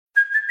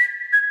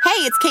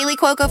it's Kaylee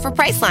Cuoco for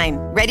Priceline.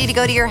 Ready to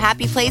go to your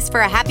happy place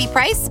for a happy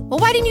price? Well,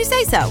 why didn't you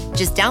say so?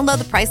 Just download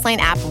the Priceline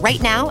app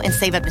right now and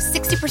save up to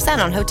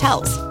 60% on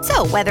hotels.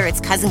 So whether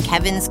it's Cousin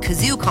Kevin's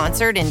Kazoo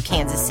Concert in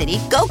Kansas City,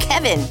 go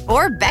Kevin,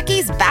 or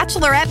Becky's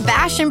Bachelorette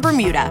Bash in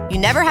Bermuda, you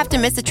never have to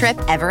miss a trip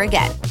ever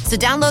again. So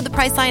download the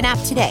Priceline app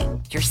today.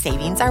 Your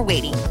savings are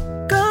waiting.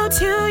 Go to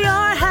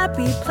your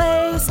happy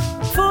place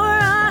for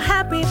a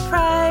happy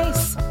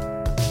price.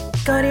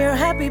 Go to your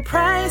happy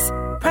price,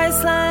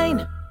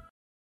 Priceline.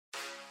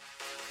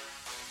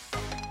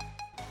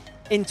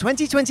 In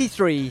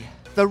 2023,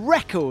 the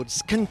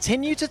records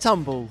continue to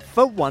tumble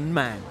for one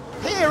man.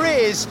 Here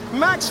is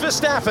Max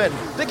Verstappen.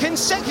 The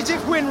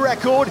consecutive win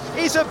record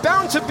is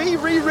about to be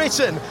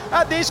rewritten.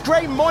 At this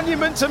great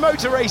monument to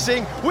motor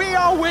racing, we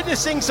are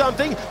witnessing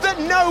something that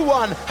no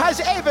one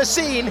has ever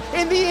seen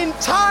in the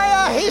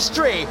entire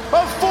history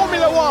of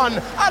Formula One.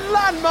 A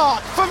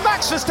landmark for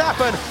Max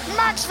Verstappen.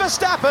 Max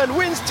Verstappen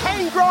wins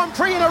 10 Grand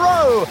Prix in a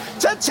row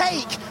to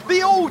take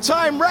the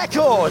all-time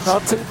record.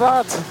 Not too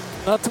bad.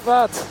 Not too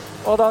bad.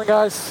 Well done,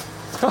 guys.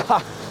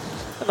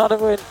 Another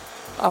win.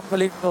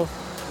 Unbelievable.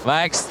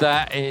 Max,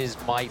 that is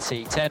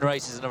mighty. 10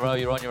 races in a row,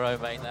 you're on your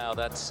own, mate, now.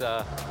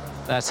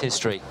 That's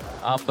history.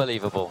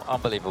 Unbelievable,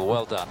 unbelievable.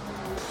 Well done.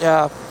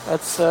 Yeah,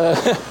 that's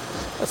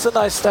a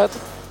nice stat.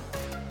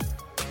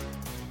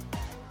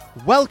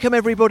 Welcome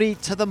everybody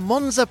to the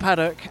Monza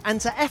paddock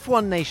and to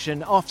F1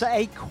 Nation after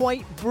a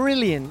quite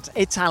brilliant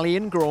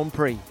Italian Grand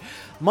Prix.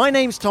 My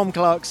name's Tom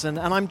Clarkson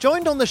and I'm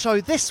joined on the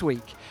show this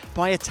week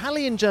by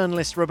Italian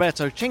journalist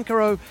Roberto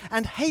Cincaro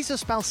and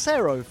Jesus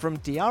Balsero from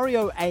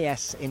Diario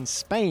AS in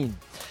Spain.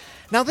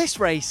 Now this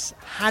race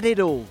had it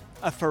all.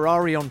 A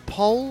Ferrari on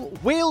pole,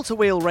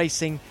 wheel-to-wheel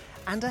racing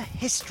and a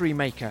history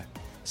maker.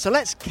 So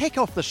let's kick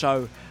off the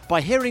show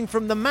by hearing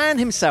from the man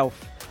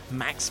himself,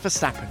 Max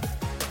Verstappen.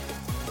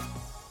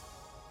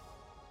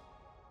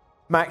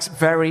 Max,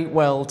 very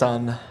well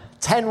done.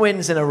 10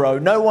 wins in a row.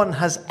 No one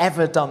has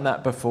ever done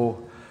that before.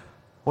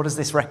 What does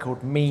this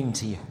record mean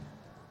to you?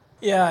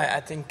 Yeah, I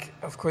think,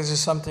 of course,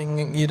 it's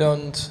something you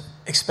don't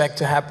expect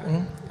to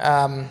happen.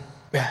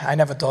 I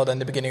never thought in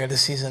the beginning of the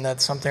season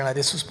that something like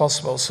this was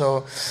possible.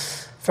 So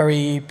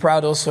very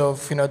proud also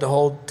of, the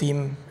whole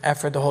team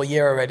effort the whole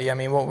year already. I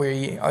mean, what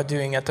we are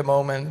doing at the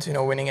moment,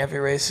 winning every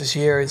race this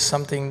year is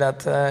something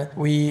that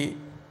we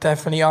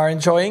definitely are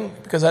enjoying,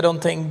 because I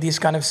don't think these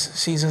kind of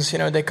seasons,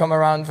 they come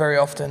around very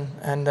often.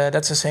 And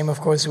that's the same,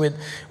 of course, with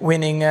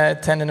winning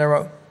 10 in a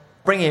row.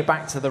 Bringing it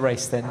back to the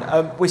race then,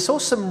 we saw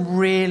some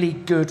really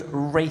good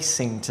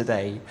racing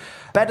today,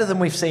 better than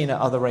we've seen at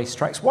other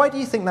racetracks. Why do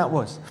you think that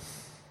was?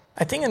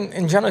 I think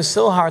in general it's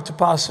still hard to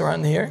pass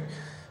around here.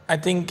 I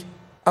think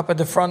up at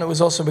the front it was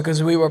also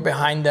because we were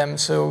behind them,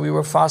 so we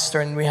were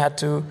faster and we had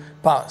to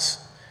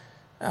pass.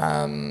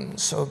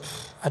 So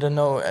I don't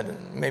know,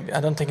 maybe I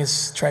don't think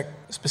it's track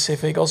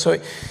specific. Also,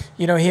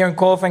 here in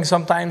qualifying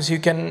sometimes you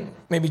can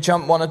maybe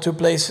jump one or two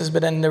places,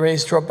 but then the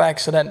race drop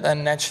back, so that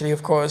then naturally,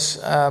 of course,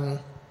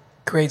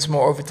 creates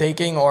more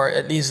overtaking or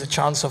at least a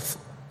chance of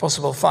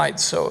possible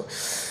fights. So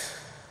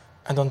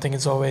I don't think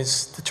it's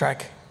always the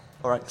track.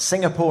 All right,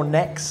 Singapore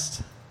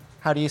next.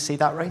 How do you see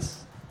that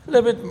race? A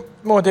little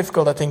bit more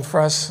difficult, I think,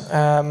 for us.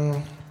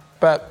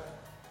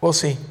 But we'll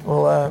see.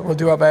 We'll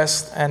do our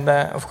best. And,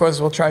 of course,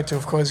 we'll try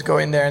to, go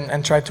in there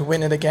and try to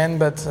win it again.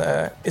 But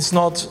it's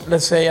not,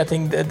 let's say, I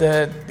think,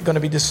 going to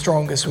be the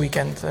strongest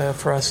weekend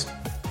for us.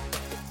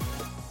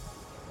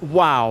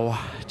 Wow.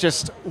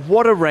 Just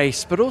what a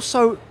race, but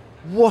also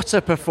what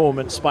a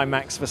performance by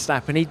Max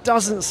Verstappen. He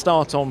doesn't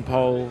start on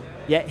pole,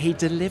 yet he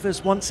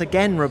delivers once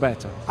again,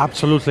 Roberto.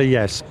 Absolutely,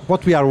 yes.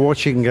 What we are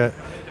watching,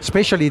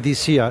 especially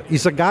this year,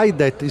 is a guy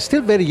that is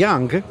still very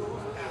young,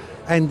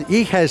 and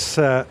he has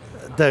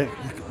the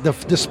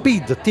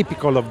speed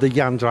typical of the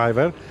young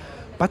driver,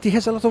 but he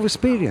has a lot of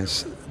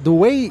experience. The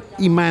way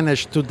he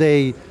managed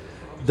today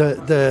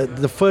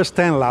the first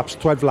 10 laps,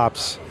 12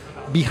 laps,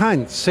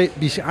 behind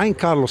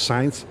Carlos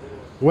Sainz,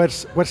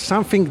 was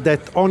something that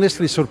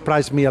honestly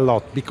surprised me a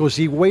lot, because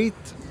he waited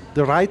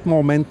the right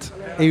moment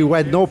and he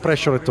had no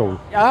pressure at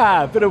all.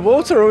 A bit of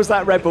water, or was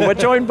that Red Bull? We're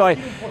joined by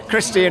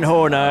Christian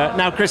Horner.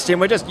 Now, Christian,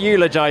 we're just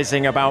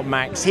eulogising about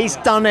Max. He's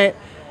done it.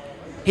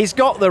 He's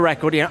got the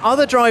record.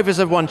 Other drivers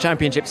have won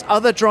championships,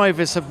 other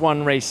drivers have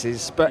won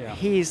races, but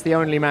he's the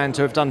only man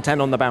to have done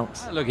 10 on the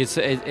bounce. Look, it's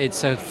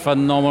a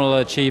phenomenal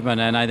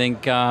achievement, and I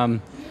think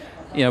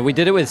we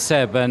did it with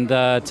Seb, and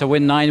to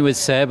win 9 with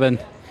Seb,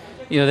 and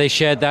they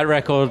shared that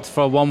record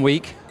for 1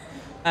 week.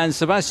 And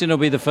Sebastian will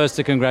be the first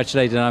to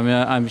congratulate him,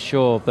 I'm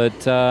sure. But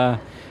to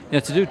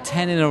do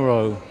 10 in a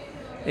row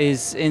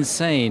is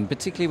insane,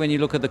 particularly when you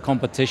look at the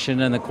competition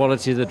and the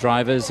quality of the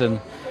drivers and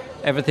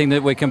everything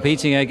that we're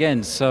competing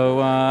against. So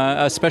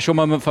a special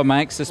moment for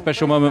Max, a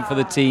special moment for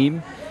the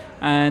team.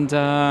 And,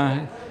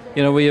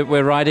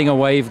 we're riding a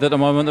wave at the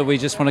moment that we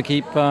just want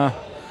to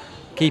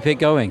keep it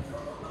going.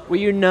 Were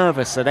you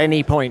nervous at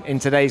any point in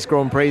today's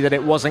Grand Prix that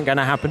it wasn't going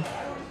to happen?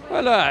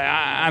 Well,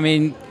 I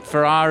mean,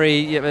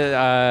 Ferrari,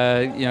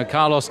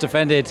 Carlos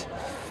defended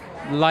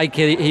like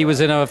he was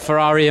in a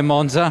Ferrari in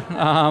Monza,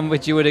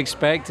 which you would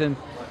expect. And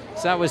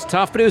So that was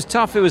tough, but it was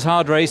tough. It was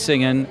hard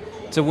racing, and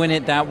to win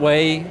it that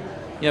way,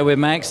 with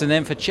Max, and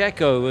then for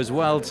Checo as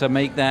well to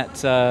make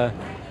that,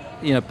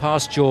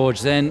 past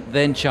George,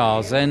 then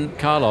Charles, then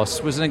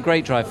Carlos, was a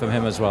great drive from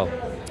him as well.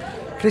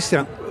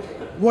 Christian,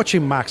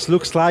 watching Max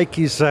looks like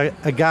he's a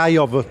guy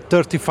of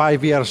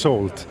 35 years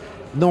old.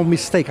 No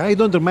mistake. I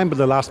don't remember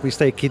the last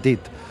mistake he did.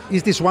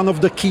 Is this one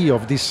of the key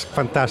of this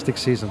fantastic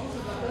season?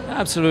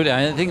 Absolutely.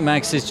 I think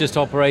Max is just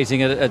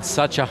operating at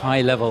such a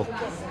high level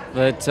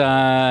that,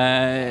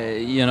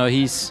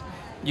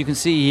 you can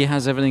see he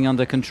has everything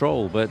under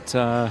control. But,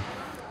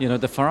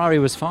 the Ferrari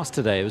was fast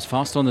today. It was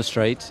fast on the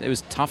straight. It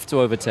was tough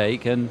to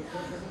overtake. And,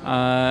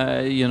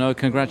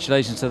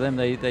 congratulations to them.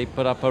 They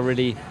put up a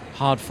really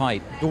hard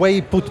fight. The way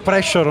he put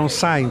pressure on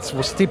Sainz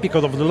was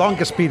typical of the long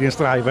experienced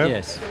driver.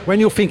 Yes.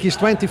 When you think he's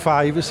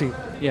 25, you see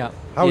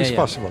how it's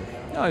possible.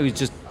 No, he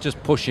was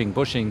just pushing,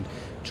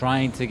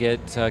 trying to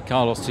get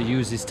Carlos to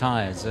use his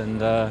tires.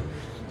 And,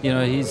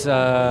 he's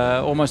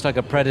almost like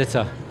a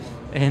predator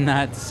in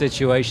that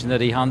situation that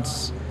he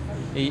hunts.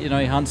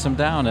 He hunts them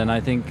down. And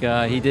I think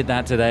he did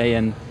that today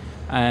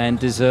and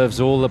deserves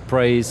all the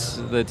praise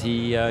that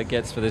he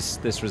gets for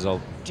this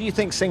result. Do you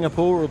think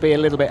Singapore will be a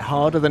little bit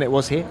harder than it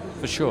was here?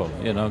 For sure.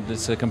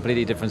 It's a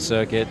completely different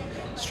circuit,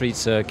 street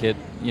circuit.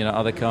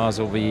 Other cars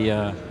will be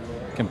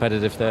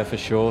competitive there for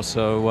sure.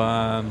 So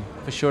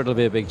for sure it'll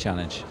be a big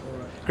challenge.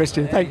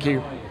 Christian, thank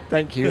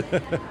you.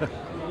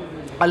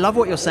 I love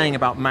what you're saying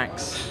about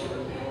Max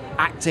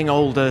acting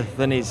older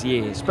than his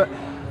years, but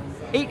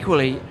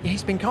equally,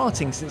 he's been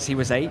karting since he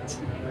was 8.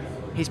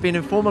 He's been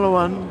in Formula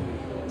One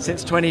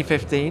since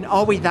 2015.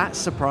 Are we that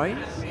surprised?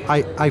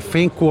 I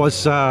think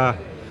was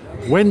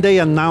when they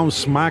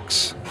announced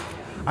Max,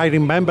 I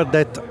remember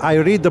that I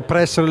read the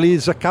press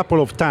release a couple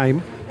of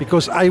times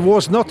because I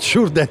was not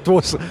sure that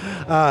was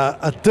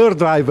a third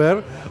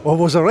driver or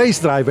was a race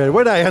driver.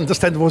 When I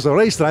understand it was a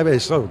race driver,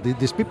 so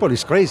these people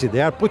is crazy.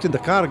 They are putting the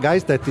car,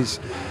 guys, that is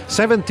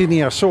 17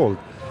 years old.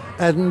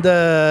 And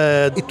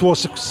it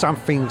was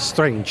something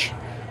strange.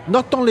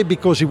 Not only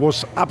because he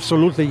was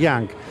absolutely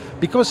young,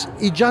 because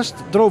he just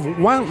drove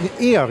 1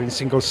 year in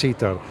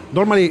single-seater.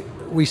 Normally,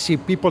 we see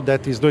people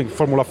that is doing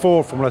Formula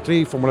 4, Formula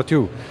 3, Formula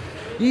 2.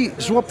 He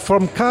swapped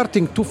from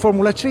karting to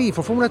Formula 3,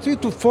 from Formula 3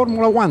 to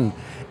Formula 1.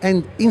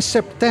 And in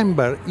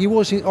September, he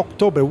was in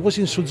October, was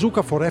in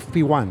Suzuka for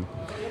FP1.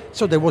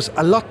 So there was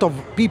a lot of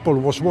people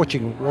was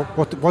watching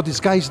what this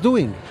guy is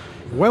doing.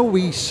 When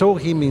we saw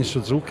him in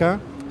Suzuka,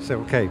 we said,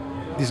 okay,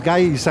 this guy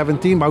is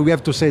 17, but we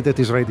have to say that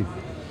he's ready.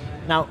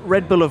 Now,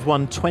 Red Bull have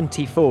won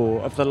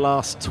 24 of the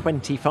last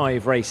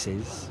 25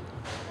 races.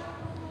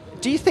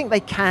 Do you think they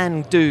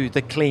can do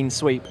the clean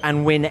sweep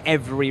and win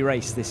every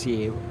race this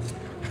year?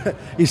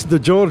 It's the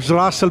George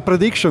Russell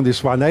prediction,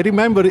 this one. I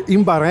remember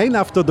in Bahrain,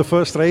 after the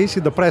first race,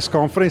 in the press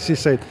conference, he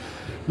said,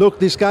 look,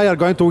 this guy are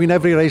going to win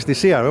every race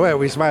this year. Well,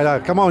 we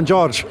smiled, come on,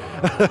 George.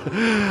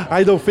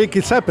 I don't think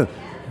it's happened.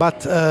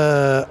 But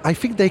I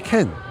think they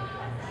can.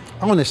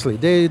 Honestly,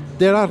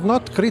 there are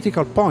not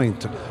critical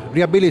points.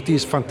 Reliability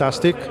is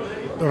fantastic.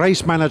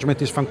 Race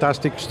management is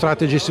fantastic.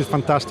 Strategist is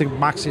fantastic.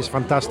 Max is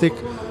fantastic.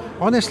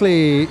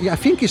 Honestly, I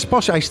think it's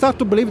possible. I start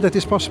to believe that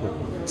it's possible.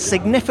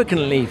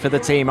 Significantly for the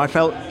team, I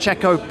felt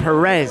Checo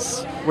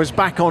Perez was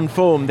back on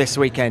form this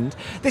weekend.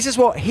 This is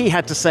what he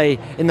had to say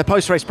in the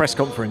post-race press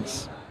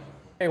conference.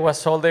 It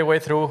was all the way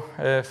through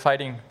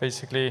fighting,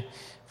 basically.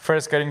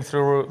 First getting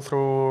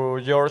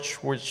through George,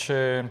 which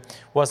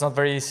was not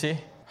very easy.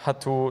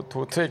 Had to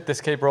take the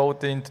escape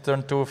road into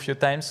turn 2 a few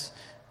times.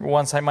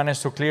 Once I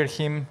managed to clear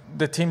him,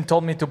 the team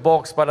told me to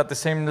box, but at the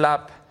same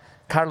lap,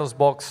 Carlos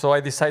boxed, so I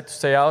decided to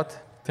stay out,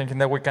 thinking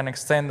that we can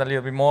extend a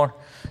little bit more,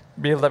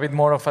 build a bit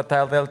more of a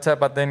tail delta,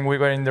 but then we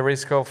were in the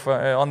risk of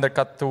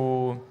undercut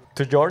to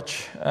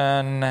George,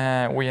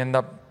 and we end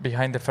up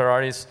behind the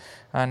Ferraris.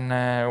 And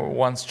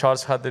once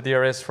Charles had the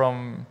DRS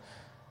from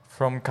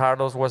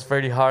Carlos, it was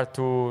very hard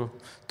to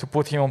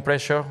put him on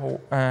pressure.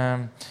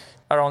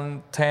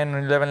 Around 10 or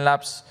 11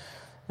 laps,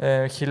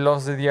 he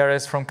lost the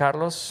DRS from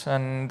Carlos,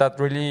 and that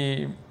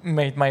really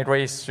made my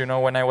race.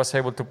 When I was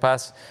able to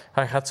pass,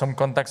 I had some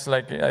contacts,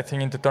 like I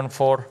think into turn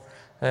 4,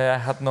 I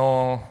had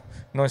no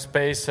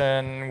space,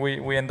 and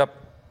we end up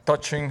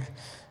touching.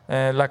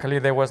 Luckily,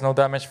 there was no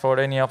damage for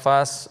any of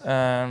us,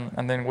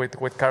 and then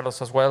with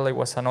Carlos as well, it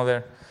was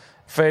another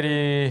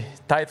very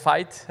tight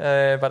fight,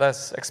 but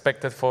as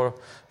expected for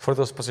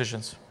those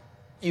positions.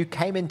 You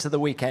came into the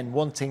weekend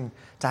wanting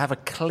to have a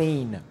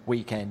clean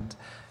weekend.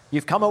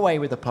 You've come away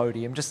with a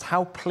podium. Just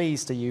how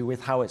pleased are you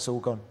with how it's all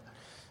gone?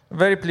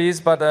 Very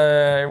pleased, but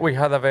we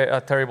had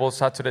a terrible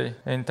Saturday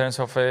in terms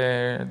of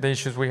the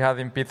issues we had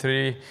in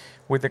P3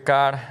 with the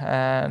car,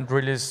 and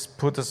really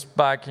put us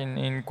back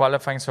in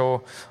qualifying.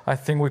 So I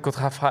think we could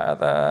have had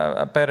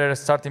a better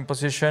starting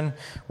position,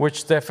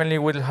 which definitely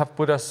will have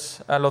put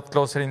us a lot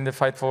closer in the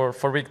fight for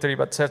victory.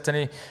 But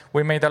certainly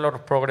we made a lot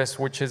of progress,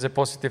 which is a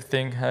positive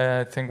thing.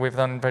 I think we've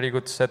done very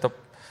good setup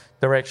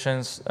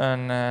directions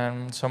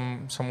and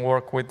some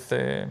work with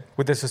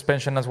the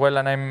suspension as well,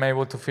 and I'm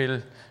able to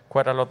feel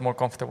quite a lot more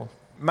comfortable.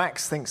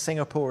 Max thinks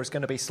Singapore is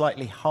going to be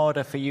slightly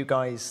harder for you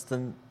guys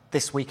than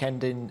this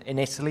weekend in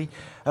Italy.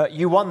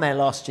 You won there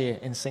last year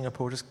in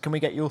Singapore. Can we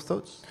get your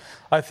thoughts?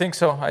 I think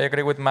so. I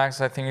agree with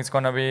Max. I think it's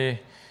going to be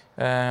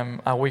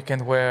a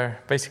weekend where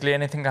basically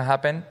anything can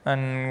happen,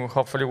 and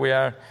hopefully we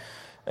are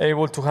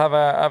able to have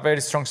a very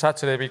strong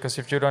Saturday, because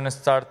if you don't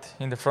start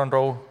in the front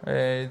row,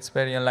 it's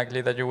very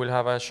unlikely that you will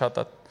have a shot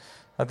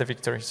at the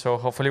victory. So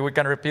hopefully we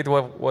can repeat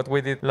what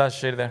we did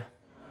last year there.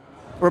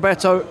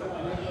 Roberto,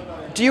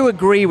 do you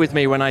agree with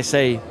me when I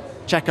say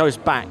Checo's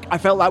back? I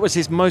felt that was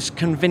his most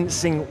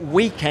convincing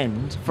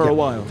weekend for a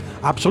while.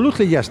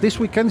 Absolutely, yes. This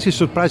weekend he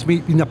surprised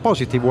me in a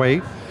positive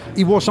way.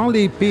 It was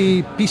only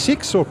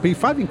P6 or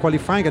P5 in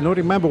qualifying, I don't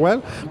remember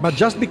well, but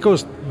just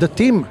because the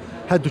team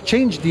had to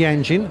change the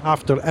engine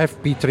after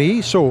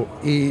FP3, so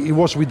he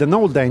was with an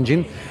old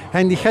engine,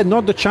 and he had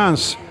not the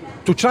chance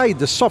to try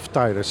the soft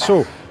tires.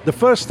 So the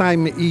first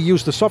time he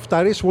used the soft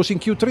tires was in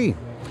Q3.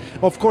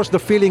 Of course, the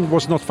feeling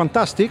was not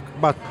fantastic,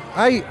 but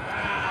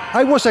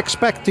I was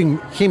expecting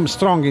him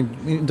strong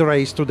in the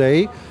race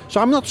today,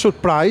 so I'm not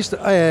surprised.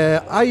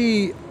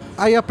 I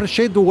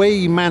appreciate the way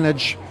he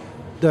managed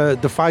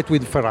the fight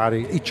with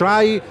Ferrari. He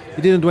tried,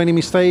 he didn't do any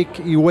mistake,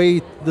 he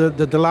waited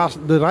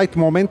the right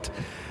moment.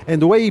 And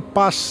the way he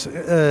passed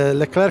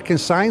Leclerc and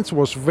Sainz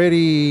was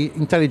very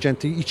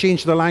intelligent. He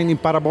changed the line in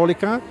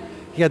Parabolica.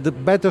 He had the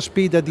better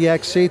speed at the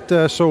exit.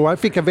 So I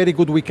think a very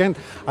good weekend.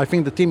 I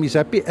think the team is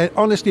happy. And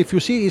honestly, if you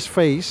see his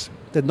face,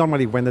 that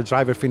normally when the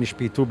driver finishes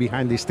P2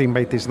 behind his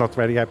teammate is not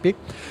very happy.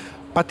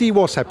 But he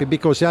was happy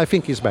because I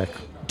think he's back.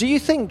 Do you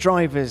think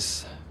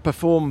drivers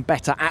perform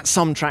better at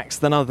some tracks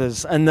than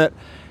others, and that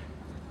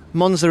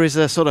Monza is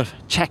a sort of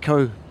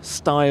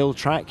Checo-style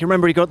track? You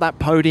remember he got that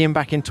podium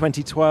back in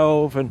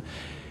 2012, and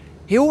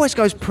he always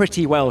goes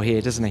pretty well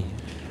here, doesn't he?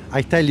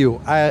 I tell you,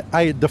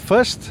 the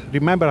first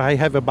remember I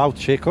have about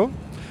Checo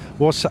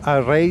was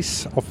a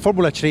race of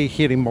Formula 3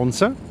 here in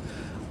Monza.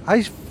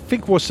 I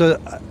think it was a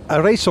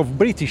race of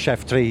British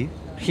F3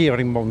 here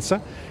in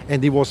Monza,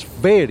 and he was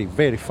very,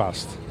 very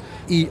fast.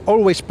 He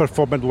always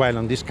performed well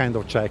on this kind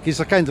of track. It's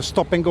a kind of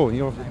stop and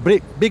go,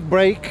 big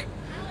break,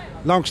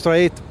 long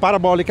straight,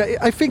 parabolic.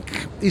 I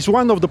think it's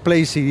one of the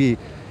places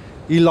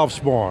he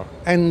loves more.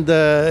 And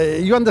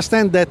you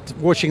understand that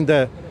watching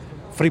the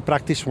free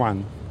practice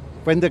one.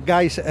 When the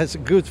guy has a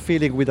good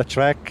feeling with the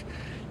track,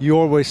 you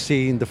always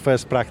see in the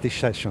first practice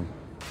session.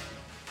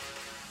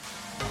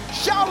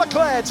 Charles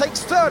Leclerc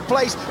takes third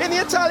place in the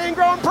Italian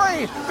Grand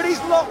Prix, but he's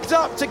locked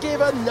up to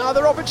give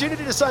another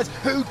opportunity to Sainz,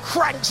 who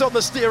cranks on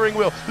the steering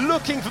wheel,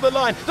 looking for the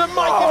line that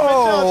might get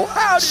midfield.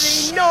 How did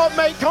he not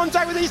make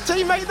contact with his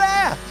teammate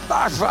there?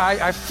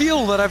 I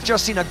feel that I've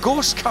just seen a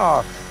ghost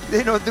car.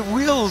 You know, the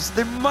wheels,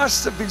 they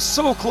must have been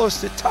so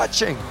close to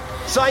touching.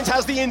 Sainz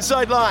has the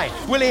inside line.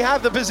 Will he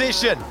have the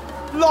position?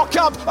 Lock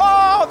up.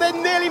 Oh, they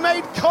nearly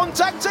made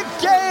contact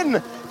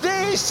again.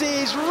 This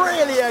is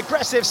really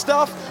aggressive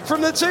stuff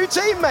from the two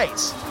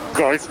teammates.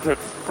 Guys,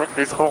 let's bring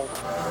this home.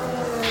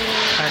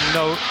 And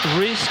no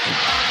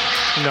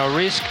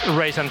risk,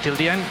 race until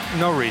the end,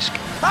 no risk.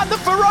 And the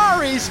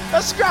Ferraris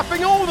are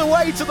scrapping all the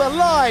way to the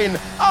line.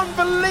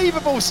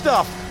 Unbelievable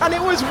stuff. And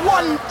it was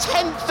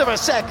 1/10 of a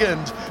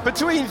second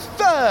between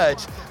third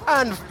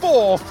and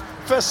fourth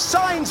for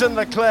Sainz and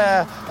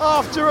Leclerc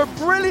after a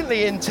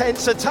brilliantly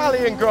intense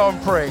Italian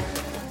Grand Prix.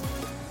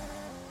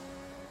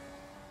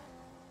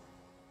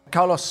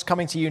 Carlos,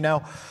 coming to you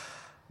now.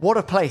 What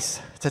a place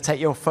to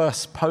take your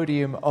first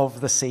podium of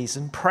the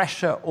season.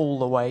 Pressure all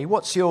the way.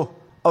 What's your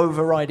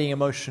overriding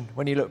emotion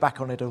when you look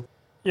back on it all?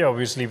 Yeah,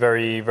 obviously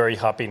very, very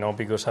happy,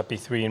 because a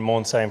P3 in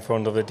Monza in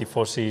front of the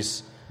Tifosi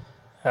is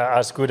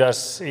as good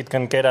as it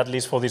can get, at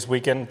least for this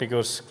weekend,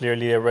 because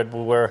clearly the Red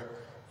Bull were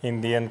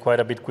in the end quite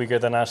a bit quicker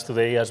than us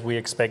today, as we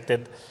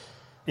expected.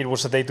 It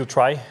was a day to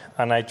try,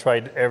 and I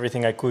tried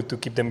everything I could to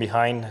keep them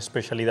behind,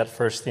 especially that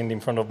first stint in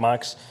front of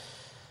Max.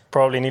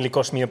 Probably nearly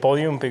cost me a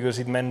podium, because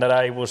it meant that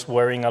I was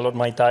wearing a lot of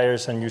my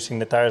tires and using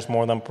the tires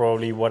more than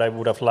probably what I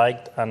would have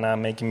liked, and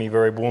making me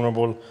very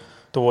vulnerable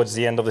towards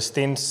the end of the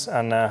stints,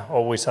 and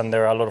always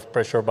under a lot of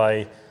pressure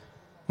by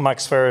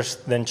Max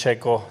first, then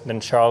Checo, then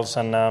Charles,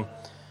 and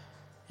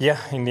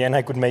in the end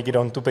I could make it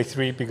on to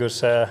P3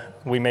 because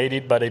we made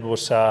it, but it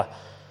was a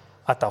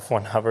tough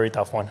one, a very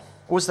tough one.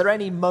 Was there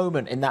any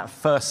moment in that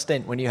first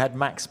stint when you had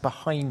Max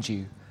behind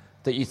you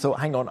that you thought,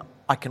 hang on,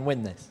 I can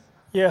win this?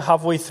 Yeah,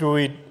 halfway through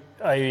it,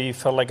 I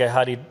felt like I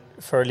had it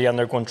fairly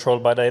under control,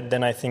 but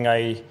then I think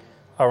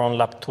around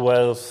lap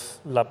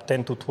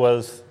 10 to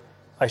 12,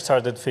 I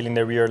started feeling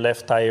the rear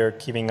left tire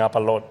giving up a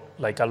lot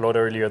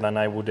earlier than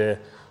I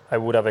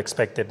would have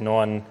expected.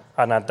 And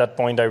at that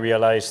point, I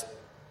realized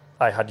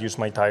I had used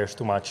my tires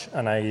too much,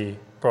 and I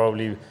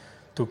probably,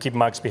 to keep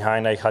Max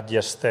behind, I had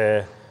just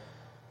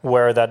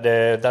wear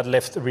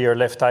that rear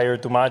left tire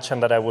too much,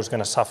 and that I was going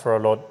to suffer a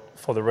lot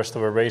for the rest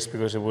of the race,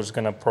 because it was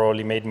going to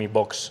probably make me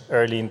box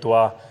early into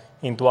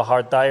a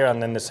hard tire,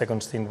 and then the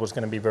second stint was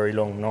going to be very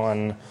long.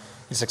 And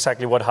it's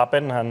exactly what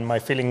happened, and my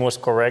feeling was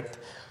correct.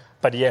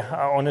 But yeah,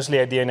 honestly,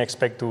 I didn't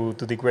expect to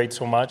degrade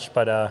so much,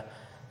 but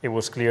it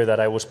was clear that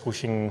I was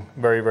pushing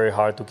very, very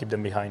hard to keep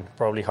them behind,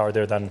 probably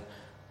harder than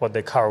what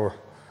the car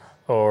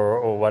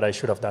or what I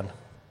should have done.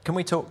 Can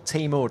we talk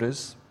team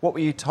orders? What were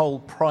you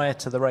told prior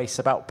to the race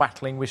about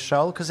battling with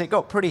Charles? Because it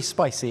got pretty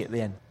spicy at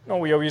the end. No,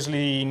 we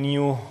obviously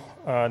knew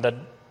that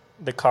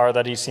the car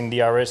that is in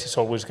DRS is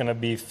always going to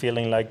be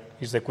feeling like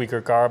it's the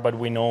quicker car, but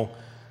we know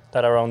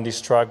that around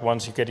this track,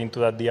 once you get into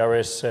that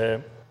DRS,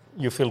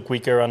 you feel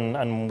quicker,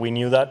 and we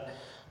knew that.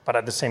 But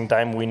at the same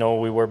time, we know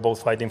we were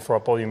both fighting for a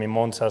podium in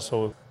Monza,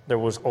 so there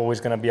was always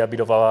going to be a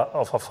bit of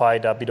a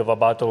fight, a bit of a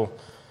battle.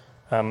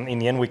 In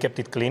the end, we kept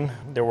it clean.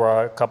 There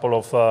were a couple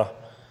of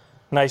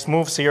nice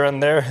moves here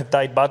and there,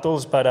 tight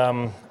battles, but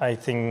I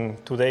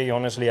think today,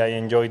 honestly, I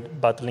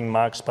enjoyed battling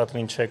Max,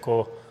 battling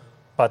Checo,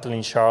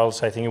 battling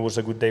Charles. I think it was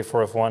a good day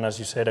for F1, as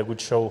you said, a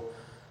good show.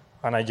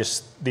 And I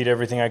just did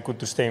everything I could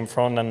to stay in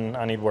front,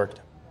 and it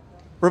worked.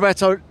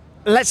 Roberto,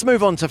 let's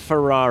move on to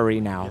Ferrari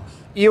now. Yes.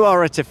 You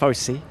are a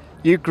Tifosi.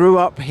 You grew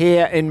up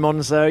here in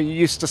Monza. You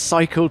used to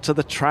cycle to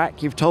the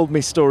track. You've told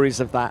me stories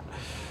of that.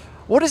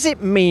 What does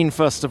it mean,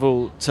 first of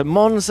all, to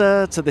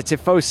Monza, to the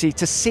Tifosi,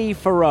 to see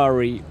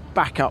Ferrari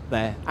back up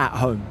there at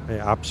home?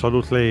 Yeah,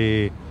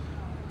 absolutely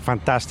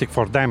fantastic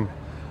for them.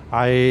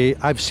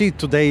 I've seen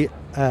today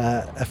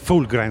a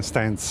full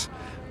grandstands.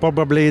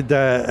 Probably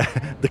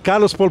the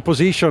Carlos pole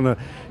position,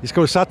 it's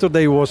called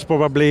Saturday, was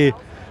probably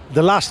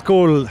the last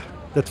call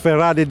that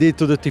Ferrari did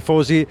to the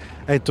Tifosi,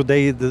 and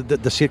today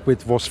the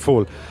circuit was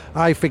full.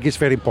 I think it's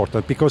very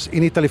important because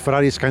in Italy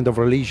Ferrari is kind of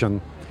religion.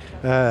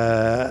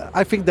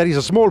 I think there is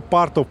a small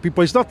part of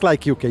people, it's not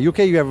like UK. UK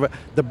you have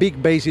the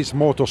big base is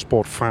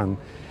motorsport fan.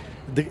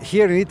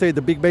 Here in Italy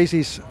the big base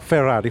is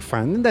Ferrari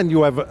fan, and then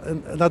you have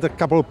another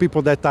couple of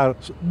people that are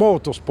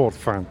motorsport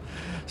fan.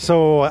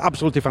 So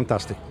absolutely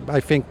fantastic. I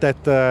think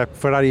that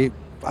Ferrari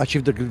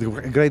achieved a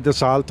great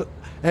result.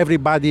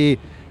 Everybody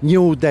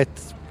knew that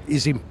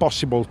it's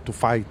impossible to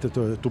fight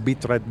to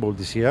beat Red Bull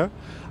this year.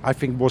 I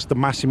think was the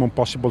maximum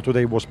possible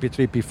today was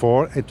P3,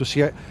 P4, and to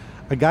see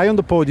a guy on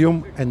the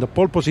podium and the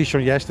pole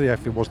position yesterday, I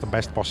think was the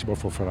best possible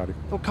for Ferrari.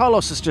 Well,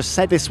 Carlos has just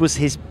said this was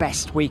his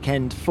best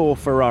weekend for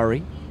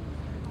Ferrari.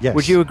 Yes.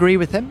 Would you agree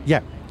with him?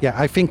 Yeah,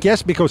 I think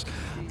yes, because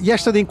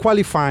yesterday in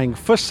qualifying,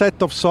 first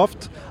set of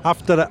soft,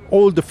 after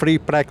all the free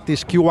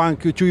practice, Q1,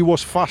 Q2, he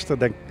was faster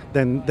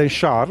than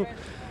Charles.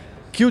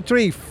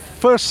 Q3,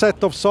 first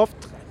set of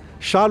soft,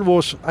 Charles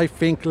was, I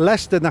think,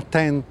 less than a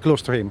 10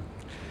 close to him.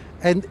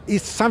 And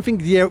it's something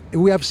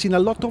we have seen a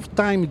lot of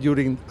time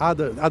during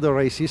other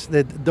races,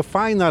 that the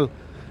final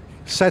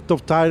set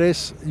of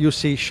tires, you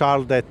see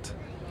Charles that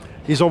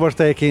is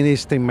overtaking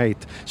his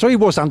teammate. So he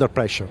was under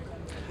pressure.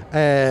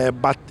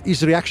 But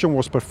his reaction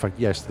was perfect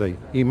yesterday.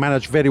 He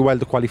managed very well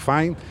the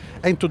qualifying,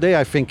 and today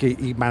I think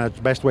he managed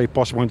the best way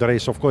possible in the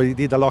race. Of course, he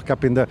did a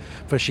lock-up in the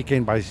first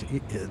chicane, but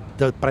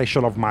the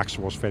pressure of Max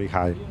was very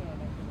high.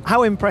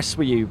 How impressed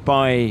were you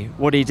by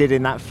what he did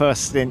in that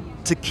first stint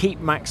to keep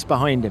Max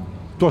behind him?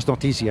 It was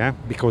not easy,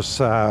 because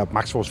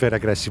Max was very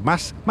aggressive.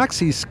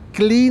 Max is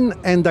clean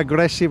and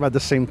aggressive at the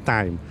same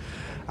time.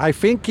 I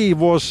think he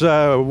was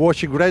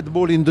watching Red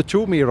Bull in the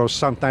two mirrors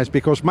sometimes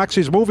because Max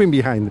is moving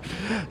behind.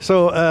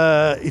 So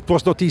it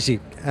was not easy.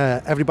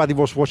 Everybody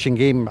was watching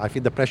him. I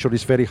think the pressure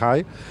is very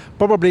high.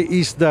 Probably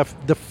is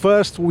the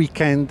first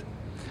weekend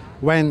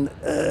when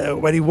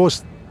he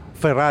was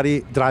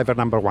Ferrari driver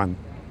number one.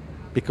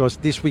 Because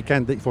this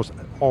weekend it was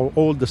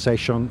all the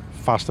session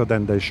faster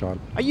than Charles.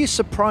 Are you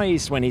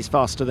surprised when he's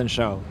faster than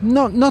Charles?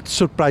 No, not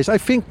surprised. I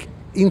think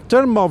in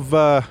terms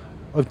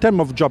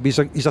of job, he's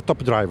a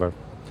top driver.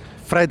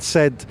 Fred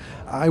said,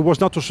 I was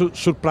not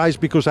surprised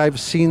because I've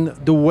seen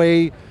the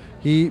way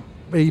he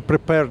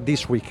prepared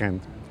this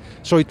weekend.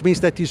 So it means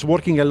that he's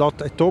working a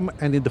lot at home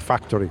and in the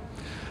factory.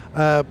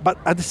 But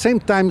at the same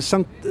time,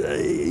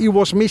 he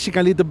was missing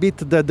a little bit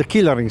the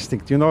killer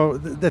instinct,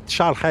 that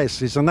Charles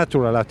has. It's a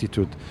natural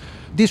attitude.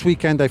 This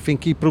weekend, I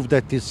think he proved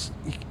that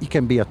he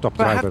can be a top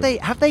driver.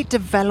 Have they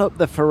developed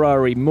the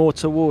Ferrari more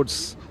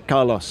towards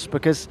Carlos?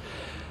 Because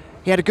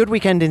he had a good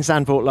weekend in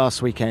Zandvoort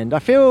last weekend. I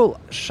feel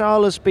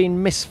Charles has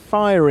been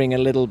misfiring a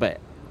little bit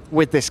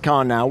with this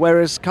car now,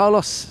 whereas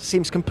Carlos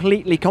seems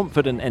completely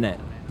confident in it.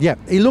 Yeah,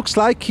 it looks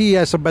like he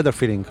has a better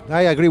feeling.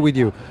 I agree with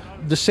you.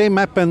 The same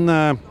happened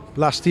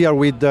last year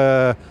with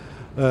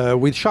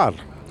Charles.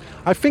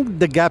 I think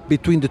the gap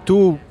between the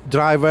two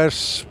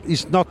drivers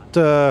is not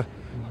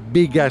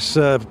big as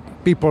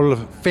people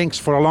think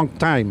for a long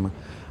time.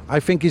 I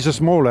think it's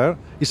smaller.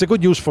 It's a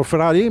good news for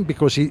Ferrari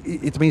because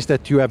it means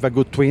that you have a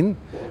good twin.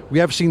 We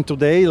have seen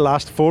today,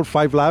 last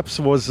 4-5 laps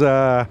was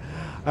a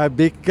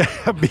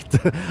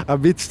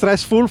bit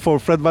stressful for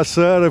Fred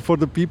Vasseur and for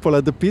the people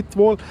at the pit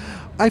wall.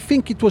 I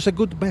think it was a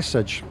good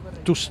message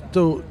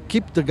to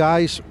keep the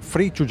guys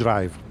free to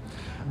drive.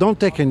 Don't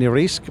take any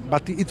risk,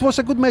 but it was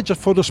a good message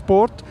for the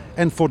sport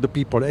and for the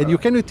people. And you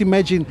cannot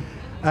imagine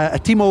a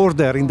team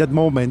order in that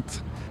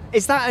moment.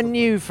 Is that a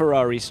new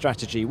Ferrari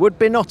strategy? Would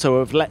Binotto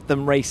have let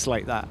them race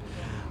like that?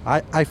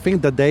 I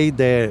think the day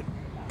they're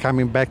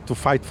coming back to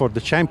fight for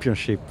the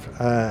championship,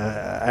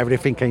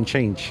 everything can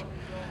change.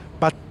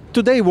 But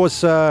today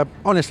was,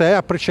 honestly, I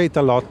appreciate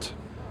a lot.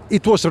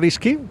 It was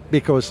risky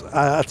because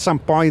at some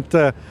point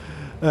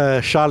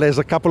Charles has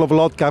a couple of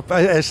load cap.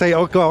 I say,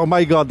 oh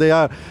my God,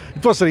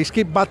 it was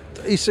risky, but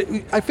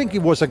I think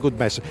it was a good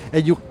message.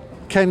 And you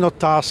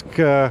cannot ask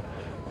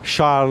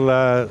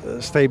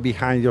Charles stay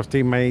behind your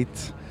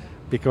teammate,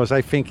 because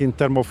I think in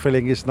terms of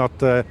feeling is not...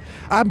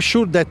 I'm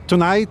sure that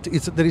tonight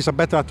there is a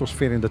better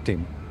atmosphere in the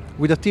team.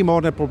 With a team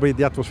order, probably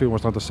the atmosphere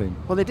was not the same.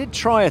 Well, they did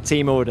try a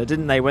team order,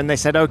 didn't they, when they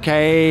said,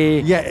 okay...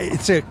 Yeah,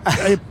 it's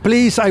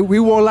please, we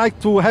would like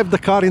to have the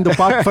car in the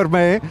park for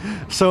me.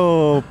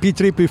 So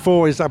P3,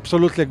 P4 is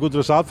absolutely a good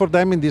result for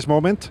them in this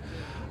moment.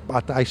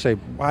 But I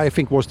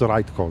think was the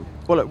right call.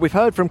 Well, look, we've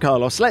heard from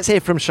Carlos. Let's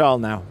hear from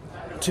Charles now.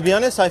 To be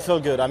honest, I feel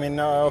good. I mean,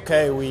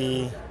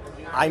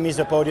 I missed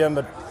the podium,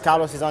 but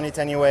Carlos is on it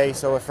anyway,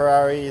 so a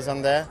Ferrari is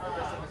on there.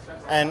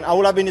 And I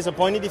would have been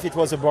disappointed if it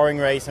was a boring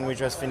race and we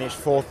just finished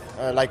fourth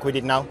like we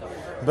did now.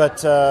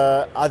 But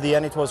at the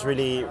end, it was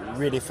really,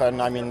 really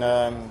fun. I mean,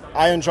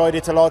 I enjoyed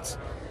it a lot.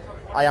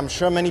 I am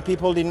sure many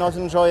people did not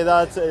enjoy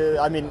that.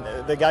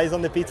 The guys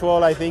on the pit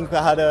wall, I think,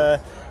 had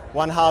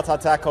one heart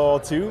attack or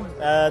two.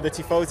 The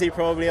Tifosi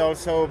probably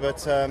also, but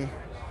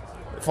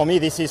for me,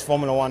 this is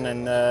Formula One,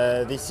 and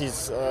this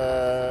is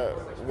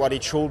what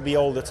it should be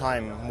all the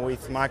time.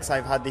 With Max,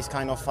 I've had these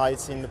kind of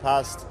fights in the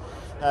past.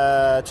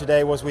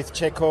 Today was with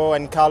Checo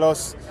and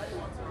Carlos.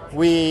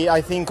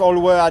 I think all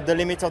were at the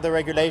limit of the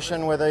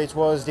regulation, whether it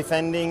was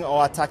defending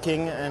or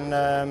attacking,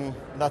 and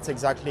that's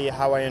exactly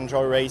how I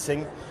enjoy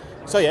racing.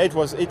 So yeah, it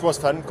was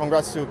fun.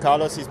 Congrats to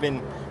Carlos. He's been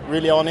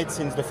really on it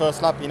since the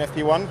first lap in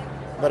FP1,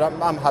 but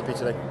I'm happy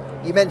today.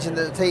 You mentioned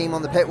that the team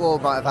on the pit wall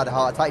might have had a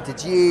heart attack.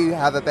 Did you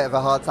have a bit of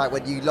a heart attack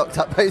when you locked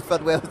up both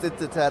front wheels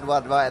into turn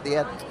one right at the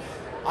end?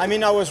 I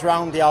mean, I was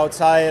round the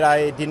outside.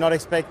 I did not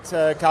expect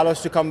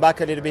Carlos to come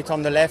back a little bit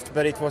on the left,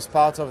 but it was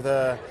part of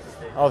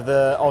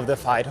the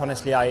fight.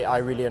 Honestly, I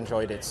really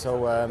enjoyed it.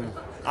 So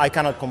I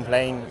cannot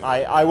complain.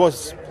 I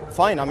was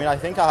fine. I mean, I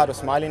think I had a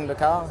smile in the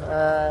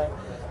car.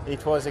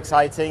 It was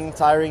exciting,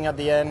 tiring at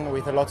the end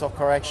with a lot of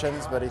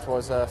corrections, but it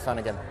was fun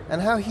again.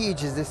 And how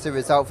huge is this a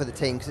result for the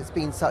team? Because it's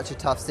been such a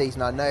tough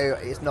season. I know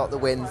it's not the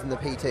wins and the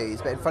P2s,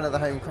 but in front of the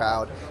home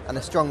crowd, and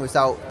a strong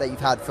result that you've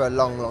had for a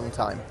long, long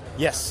time.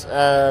 Yes,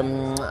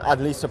 at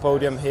least a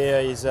podium here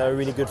is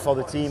really good for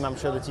the team. I'm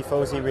sure the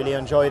Tifosi really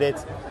enjoyed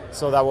it,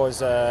 so that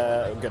was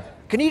good.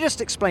 Can you just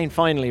explain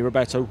finally,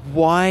 Roberto,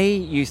 why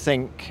you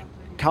think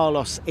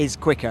Carlos is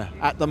quicker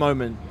at the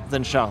moment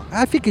than Charles?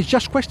 I think it's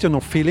just a question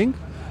of feeling.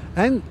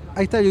 And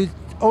I tell you,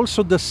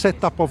 also the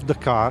setup of the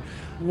car.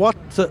 What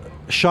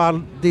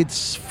Charles did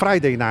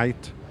Friday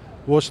night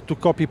was to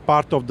copy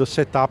part of the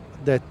setup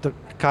that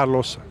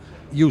Carlos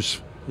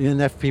used in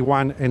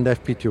FP1 and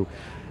FP2.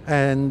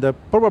 And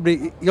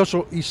probably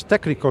also his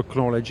technical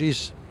knowledge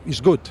is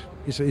good.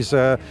 He's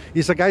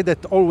a guy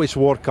that always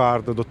work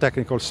hard on the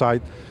technical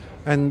side.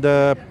 And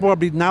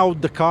probably now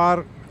the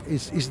car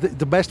is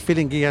the best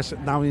feeling he has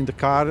now in the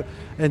car,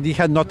 and he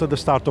had not at the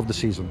start of the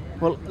season.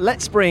 Well,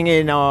 let's bring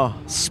in our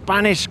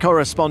Spanish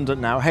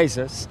correspondent now,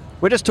 Jesus.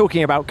 We're just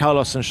talking about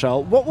Carlos and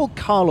Charles. What will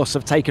Carlos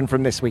have taken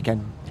from this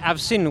weekend?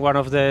 I've seen one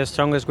of the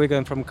strongest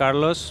weekends from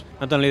Carlos,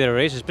 not only the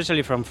race,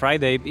 especially from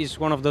Friday. It's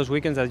one of those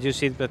weekends that you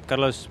see that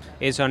Carlos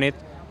is on it.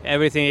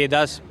 Everything he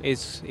does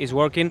is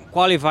working.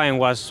 Qualifying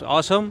was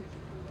awesome.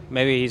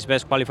 Maybe his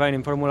best qualifying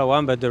in Formula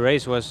One, but the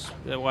race was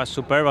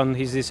superb on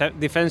his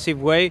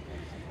defensive way.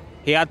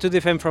 He had to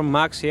defend from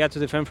Max, he had to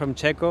defend from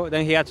Checo,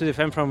 then he had to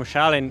defend from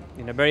Charles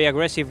in a very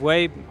aggressive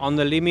way, on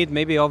the limit,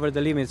 maybe over the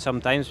limit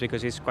sometimes,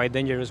 because it's quite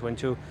dangerous when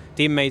two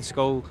teammates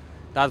go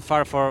that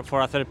far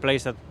for a third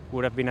place. That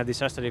would have been a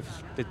disaster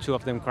if the two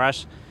of them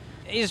crash.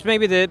 It's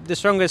maybe the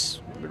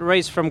strongest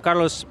race from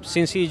Carlos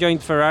since he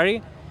joined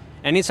Ferrari,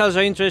 and it's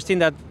also interesting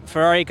that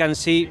Ferrari can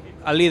see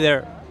a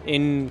leader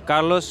in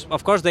Carlos.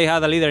 Of course they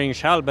had a leader in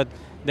Charles, but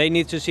they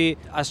need to see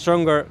a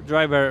stronger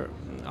driver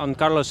on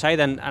Carlos' side,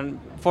 and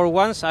for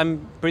once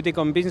I'm pretty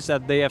convinced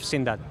that they have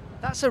seen that.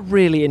 That's a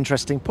really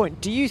interesting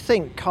point. Do you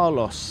think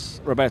Carlos,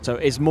 Roberto,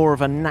 is more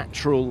of a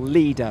natural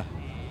leader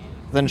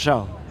than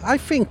Charles? I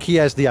think he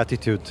has the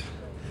attitude,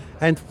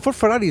 and for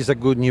Ferrari is a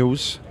good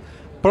news.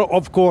 But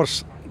of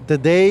course, the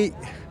day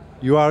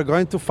you are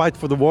going to fight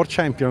for the world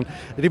champion,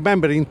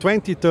 remember in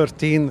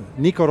 2013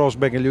 Nico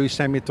Rosberg and Lewis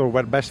Hamilton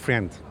were best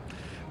friends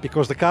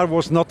because the car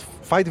was not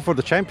fighting for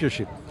the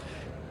championship.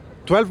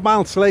 12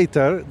 months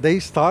later, they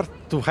start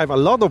to have a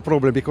lot of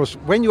problems because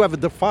when you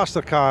have the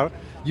faster car,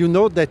 you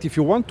know that if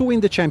you want to win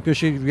the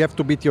championship, you have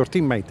to beat your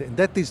teammate. And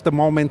that is the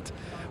moment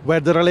where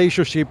the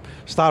relationship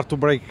starts to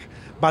break.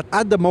 But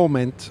at the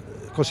moment,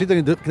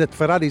 considering that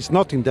Ferrari is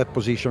not in that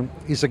position,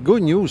 it's a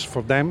good news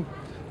for them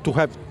to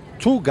have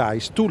two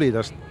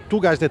leaders,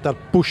 two guys that are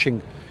pushing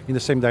in the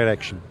same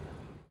direction.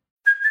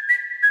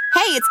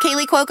 Hey, it's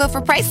Kaylee Cuoco for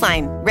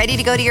Priceline. Ready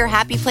to go to your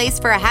happy place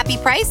for a happy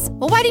price?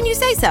 Well, why didn't you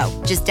say so?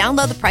 Just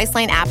download the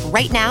Priceline app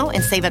right now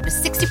and save up to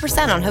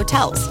 60% on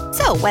hotels.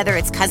 So whether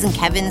it's Cousin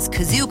Kevin's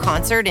Kazoo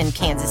Concert in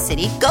Kansas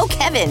City, go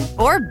Kevin,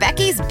 or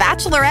Becky's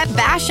Bachelorette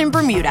Bash in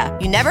Bermuda,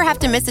 you never have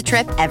to miss a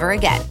trip ever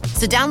again.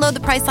 So download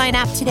the Priceline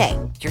app today.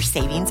 Your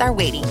savings are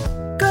waiting.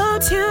 Go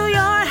to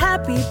your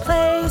happy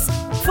place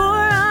for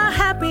a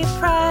happy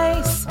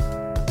price.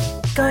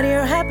 Go to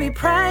your happy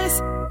price,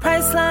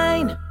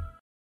 Priceline.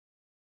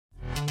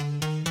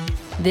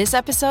 This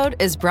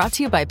episode is brought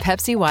to you by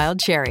Pepsi Wild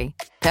Cherry.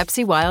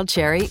 Pepsi Wild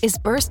Cherry is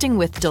bursting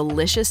with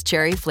delicious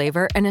cherry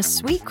flavor and a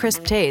sweet,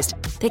 crisp taste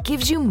that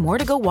gives you more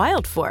to go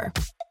wild for.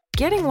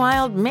 Getting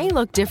wild may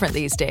look different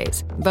these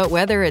days, but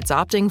whether it's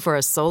opting for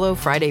a solo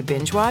Friday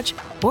binge watch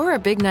or a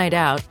big night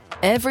out,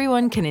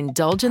 everyone can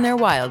indulge in their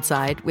wild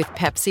side with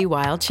Pepsi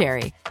Wild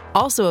Cherry.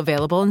 Also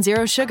available in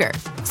Zero Sugar.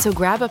 So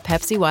grab a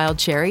Pepsi Wild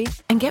Cherry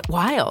and get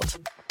wild.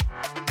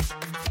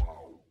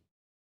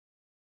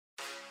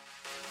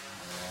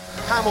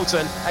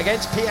 Hamilton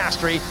against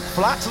Piastri,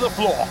 flat to the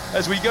floor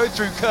as we go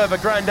through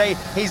Curva Grande.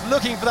 He's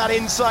looking for that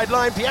inside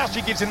line.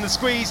 Piastri gives him the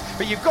squeeze,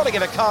 but you've got to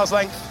give a car's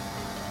length.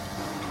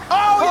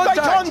 Oh, he's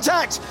made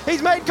contact!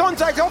 He's made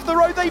contact off the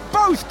road. They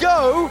both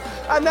go,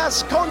 and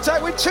that's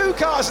contact with two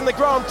cars in the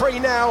Grand Prix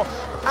now.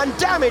 And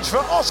damage for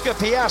Oscar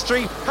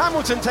Piastri.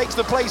 Hamilton takes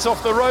the place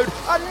off the road.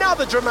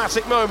 Another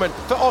dramatic moment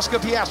for Oscar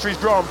Piastri's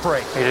Grand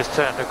Prix. He just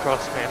turned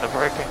across me in the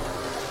braking.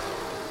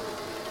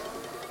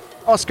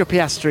 Oscar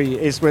Piastri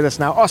is with us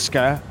now.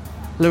 Oscar,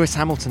 Lewis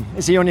Hamilton,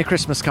 is he on your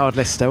Christmas card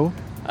list still?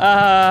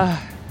 Yeah,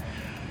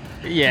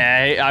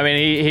 I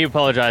mean, he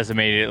apologised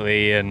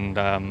immediately and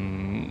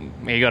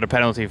he got a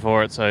penalty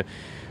for it, so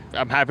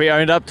I'm happy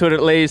I owned up to it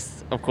at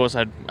least. Of course,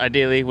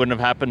 ideally wouldn't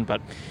have happened, but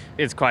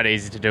it's quite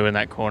easy to do in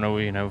that corner.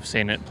 We've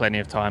seen it plenty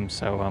of times,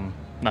 so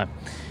no.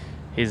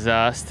 He's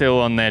still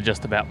on there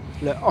just about.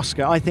 Look,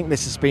 Oscar, I think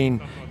this has been,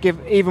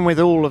 even with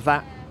all of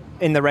that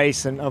in the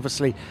race and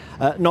obviously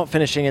not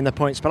finishing in the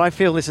points, but I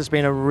feel this has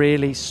been a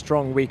really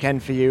strong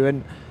weekend for you,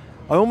 and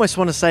I almost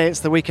want to say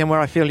it's the weekend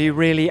where I feel you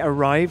really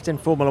arrived in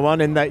Formula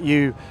One, in that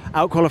you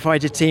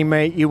outqualified your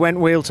teammate, you went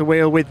wheel to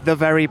wheel with the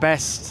very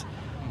best.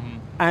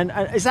 And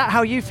is that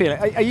how you feel?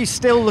 Are you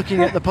still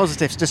looking at the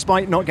positives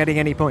despite not getting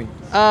any points?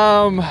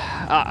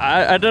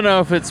 I don't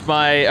know if it's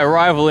my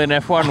arrival in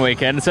F1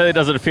 weekend. It certainly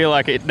doesn't feel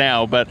like it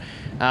now, but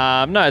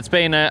no, it's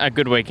been a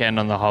good weekend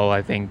on the whole,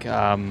 I think,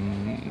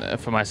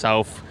 for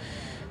myself.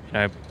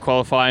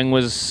 Qualifying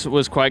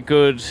was quite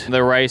good.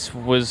 The race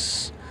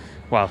was,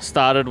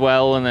 started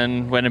well and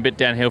then went a bit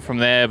downhill from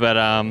there. But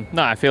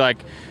no, I feel like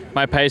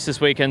my pace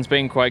this weekend's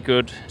been quite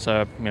good.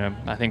 So,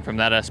 I think from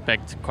that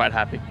aspect, quite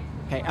happy.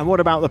 Okay, and what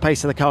about the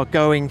pace of the car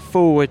going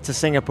forward to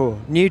Singapore?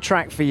 New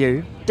track for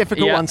you.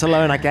 Difficult one to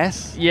learn, I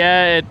guess.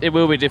 Yeah, it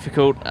will be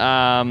difficult.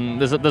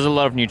 There's a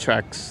lot of new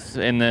tracks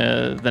in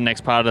the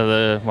next part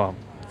of for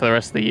the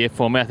rest of the year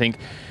for me. I think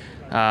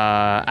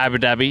Abu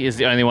Dhabi is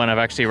the only one I've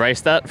actually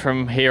raced at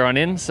from here on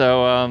in.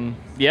 So,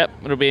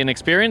 it'll be an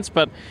experience.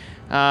 But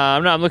no,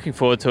 I'm looking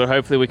forward to it.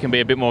 Hopefully we can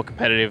be a bit more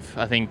competitive.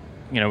 I think,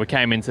 we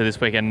came into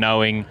this weekend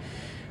knowing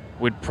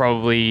we'd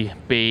probably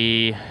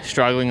be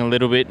struggling a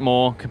little bit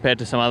more compared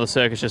to some other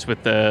circuits, just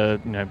with the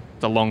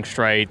long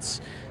straights,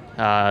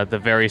 the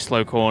very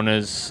slow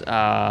corners.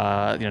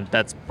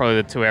 That's probably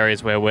the two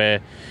areas where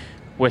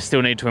we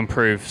still need to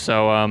improve.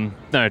 So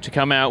to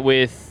come out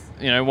with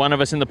one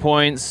of us in the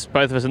points,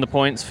 both of us in the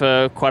points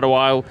for quite a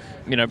while,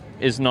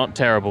 is not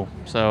terrible.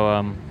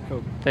 So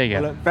cool. There you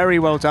go. Well, very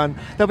well done.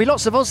 There'll be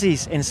lots of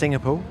Aussies in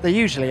Singapore. There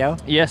usually are.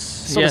 Yes.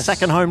 Sort of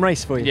second home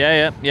race for you.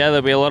 Yeah.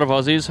 There'll be a lot of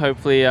Aussies.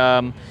 Hopefully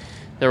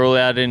they're all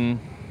out in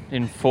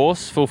full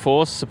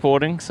force,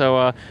 supporting.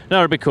 So, no,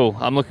 it'll be cool.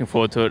 I'm looking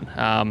forward to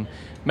it.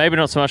 Maybe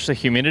not so much the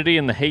humidity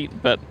and the heat,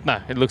 but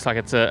no, it looks like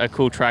it's a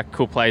cool track,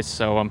 cool place.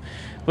 So I'm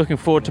looking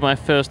forward to my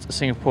first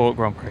Singapore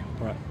Grand Prix.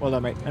 All right. Well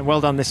done, mate. And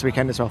well done this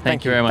weekend as well.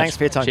 Thank you very much. Thanks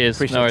for your time. Cheers.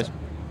 Appreciate no worries. it.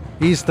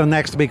 He's the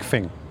next big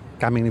thing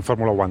coming in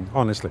Formula One,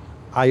 honestly.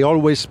 I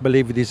always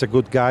believed he's a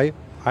good guy.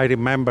 I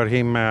remember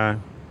him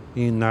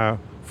in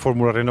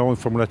Formula Renault, in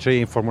Formula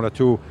 3, in Formula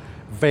 2.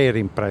 Very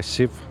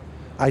impressive.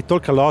 I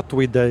talk a lot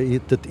with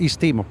his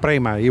team,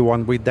 Prema. He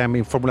won with them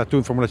in Formula 2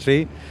 and Formula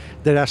 3.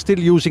 They are still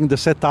using the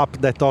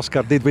setup that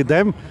Oscar did with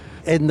them.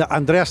 And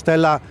Andrea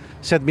Stella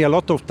said me a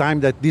lot of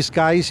time that this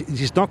guy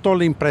is not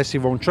only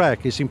impressive on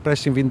track, he's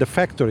impressive in the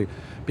factory,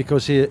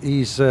 because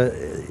his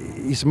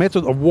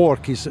method of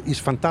work is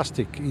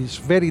fantastic. He's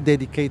very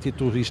dedicated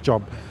to his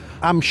job.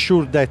 I'm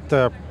sure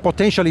that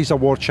potentially he's a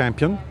world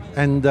champion,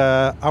 and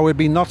I will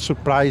be not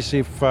surprised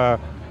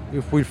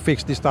if we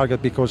fix this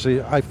target, because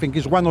I think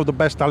he's one of the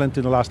best talent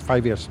in the last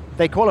 5 years.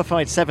 They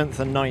qualified 7th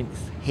and 9th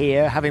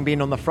here, having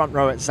been on the front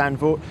row at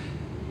Zandvoort.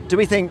 Do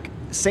we think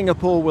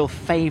Singapore will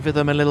favour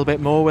them a little bit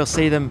more? We'll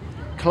see them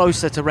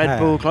closer to Red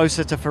Bull,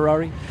 closer to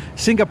Ferrari?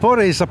 Singapore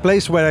is a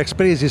place where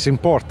experience is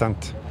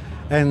important.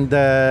 And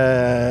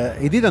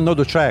he didn't know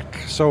the track,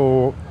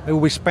 so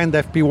we spent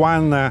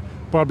FP1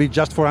 probably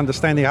just for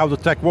understanding how the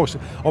track works.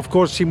 Of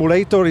course,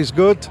 simulator is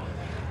good.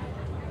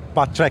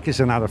 but track is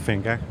another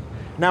thing.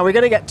 Now we're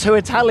going to get two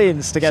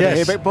Italians together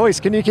Yes. here, but boys,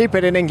 can you keep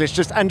it in English?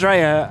 Just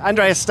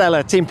Andrea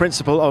Stella, team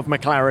principal of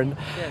McLaren.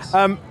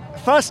 Yes.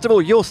 First of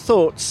all, your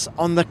thoughts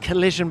on the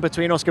collision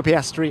between Oscar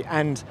Piastri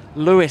and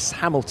Lewis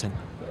Hamilton?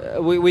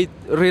 We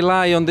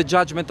rely on the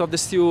judgment of the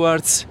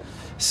stewards.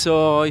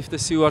 So if the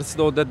stewards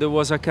thought that there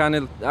was a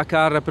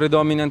car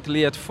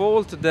predominantly at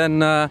fault,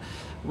 then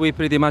we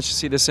pretty much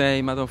see the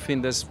same. I don't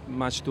think there's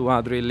much to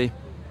add, really.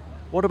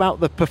 What about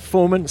the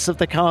performance of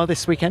the car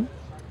this weekend?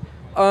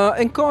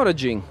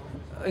 Encouraging,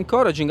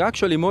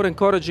 actually more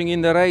encouraging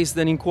in the race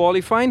than in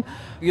qualifying.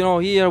 You know,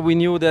 here we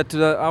knew that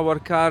our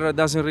car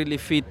doesn't really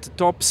fit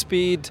top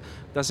speed,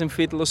 doesn't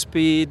fit low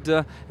speed,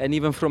 and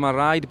even from a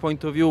ride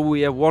point of view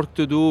we have work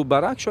to do,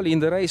 but actually in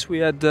the race we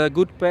had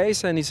good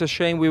pace, and it's a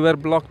shame we were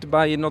blocked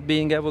by not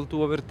being able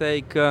to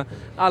overtake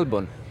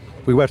Albon.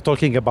 We were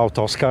talking about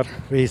Oscar.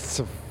 He's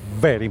a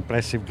very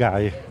impressive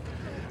guy.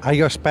 Are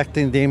you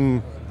expecting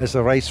him as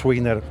a race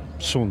winner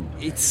soon?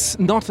 It's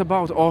not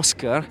about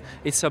Oscar,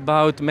 it's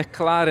about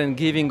McLaren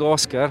giving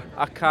Oscar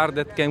a car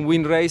that can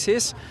win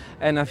races,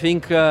 and I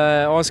think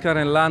Oscar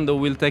and Lando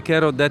will take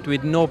care of that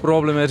with no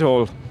problem at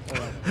all.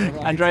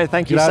 Andrea,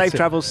 thank you. Grazie. Safe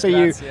travels. See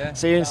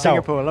you in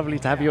Singapore. Lovely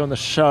to have you on the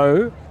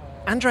show.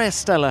 Andrea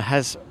Stella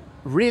has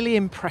really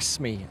impressed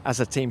me as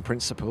a team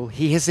principal.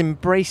 He has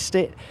embraced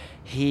it.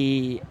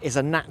 He is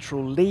a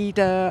natural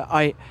leader.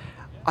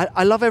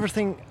 I love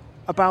everything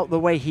about the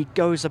way he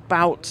goes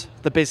about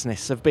the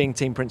business of being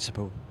team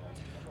principal.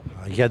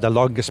 He had a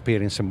long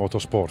experience in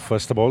motorsport,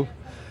 first of all,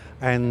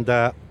 and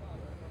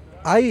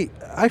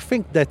I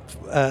think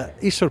that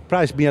he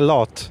surprised me a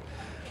lot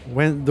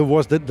when there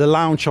was the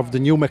launch of the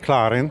new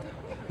McLaren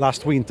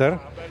last winter,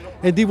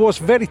 and he was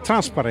very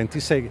transparent. He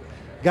said,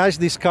 guys,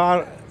 this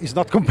car is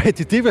not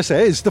competitive. I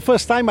say, it's the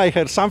first time I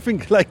heard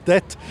something like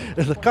that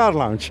at the car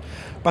launch.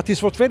 But he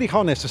was very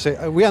honest to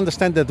say, we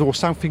understand that there was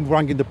something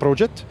wrong in the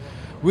project.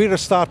 We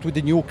restart with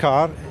the new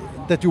car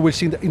that you will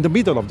see in the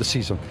middle of the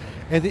season.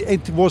 And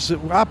it was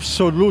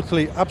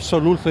absolutely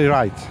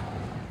right.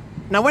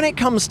 Now, when it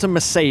comes to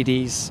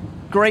Mercedes,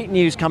 great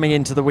news coming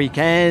into the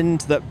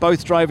weekend that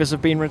both drivers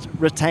have been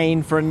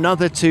retained for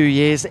another 2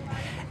 years.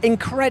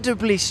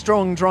 Incredibly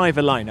strong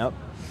driver lineup.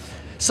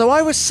 So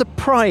I was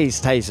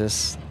surprised,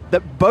 Jesus,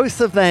 that both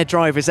of their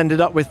drivers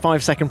ended up with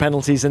 5-second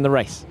penalties in the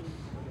race.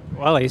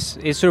 Well, it's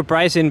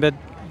surprising, but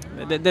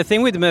the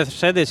thing with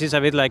Mercedes is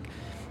a bit like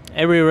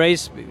every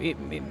race,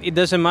 it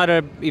doesn't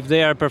matter if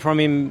they are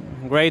performing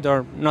great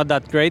or not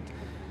that great.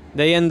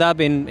 They end up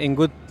in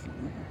good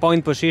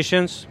point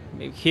positions.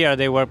 Here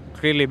they were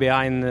clearly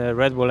behind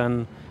Red Bull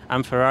and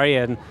Ferrari,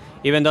 and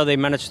even though they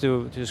managed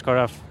to score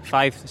a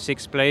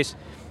 5-6 place,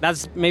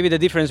 that's maybe the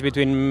difference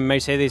between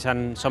Mercedes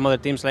and some other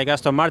teams like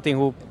Aston Martin,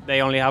 who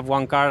they only have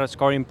one car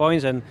scoring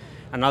points, and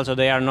also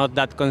they are not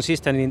that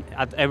consistent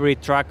at every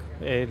track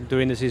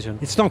during the season.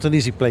 It's not an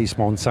easy place,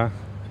 Monza.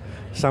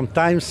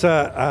 Sometimes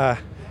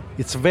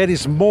it's a very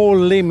small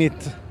limit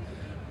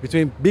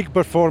between big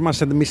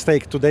performance and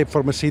mistake. Today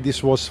for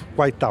Mercedes was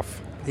quite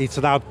tough. It's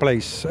an hard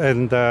place,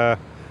 and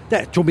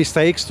 2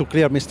 mistakes, 2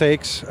 clear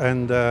mistakes,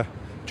 and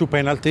 2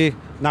 penalty.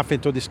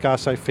 Nothing to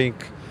discuss, I think.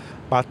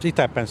 But it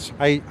happens.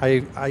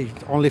 I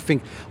only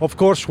think, of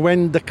course,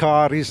 when the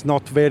car is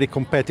not very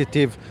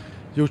competitive,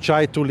 you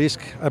try to risk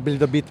a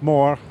little bit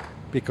more,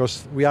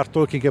 because we are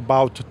talking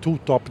about 2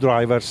 top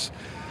drivers,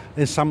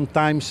 and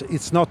sometimes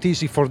it's not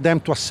easy for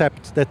them to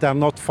accept that they are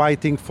not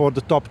fighting for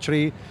the top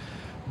 3.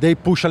 They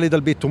push a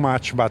little bit too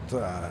much, but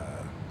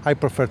I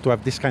prefer to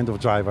have this kind of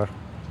driver.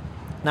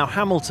 Now,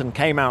 Hamilton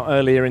came out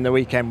earlier in the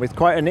weekend with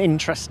quite an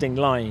interesting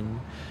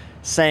line,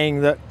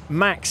 saying that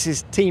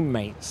Max's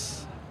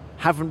teammates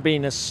haven't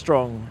been as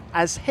strong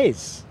as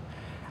his.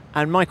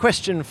 And my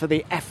question for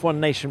the F1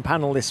 Nation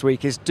panel this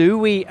week is, do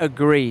we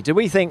agree? Do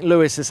we think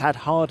Lewis has had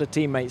harder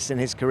teammates in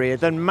his career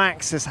than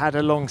Max has had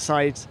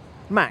alongside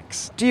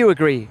Max? Do you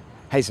agree,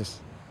 Jesus?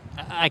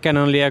 I can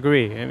only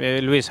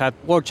agree. Lewis had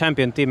world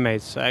champion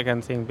teammates. I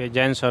can think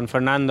Jenson,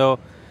 Fernando,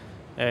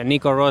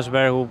 Nico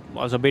Rosberg, who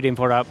was bidding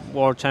for a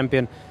world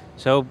champion.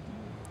 So,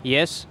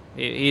 yes,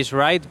 he's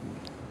right.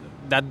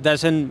 That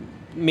doesn't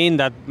mean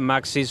that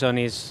Max's season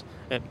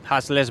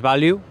has less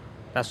value.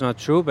 That's not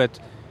true, but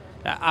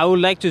I would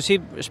like to see,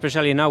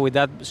 especially now with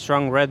that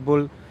strong Red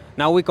Bull.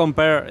 Now we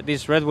compare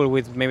this Red Bull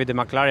with maybe the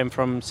McLaren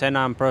from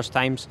Senna and Prost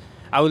times.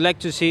 I would like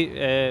to see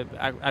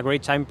a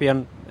great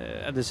champion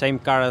at the same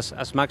car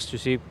as Max, to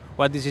see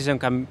what this season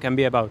can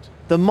be about.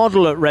 The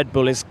model at Red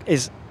Bull is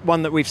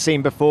one that we've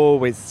seen before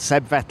with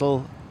Seb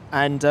Vettel,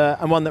 and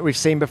one that we've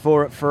seen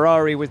before at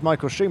Ferrari with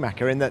Michael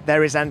Schumacher, in that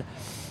there is an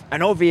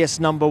obvious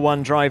number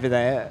one driver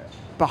there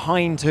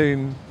behind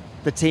whom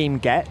the team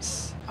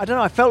gets. I don't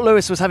know, I felt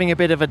Lewis was having a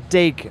bit of a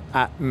dig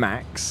at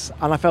Max,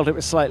 and I felt it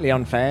was slightly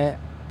unfair,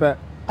 but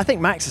I think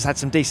Max has had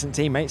some decent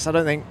teammates. I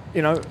don't think,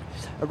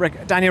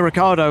 Daniel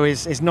Ricciardo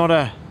is not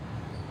a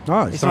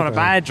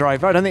bad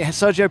driver. I don't think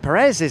Sergio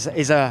Perez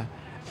is a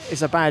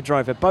bad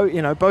driver.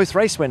 Both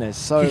race winners.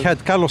 So he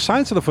had Carlos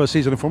Sainz in the first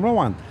season in Formula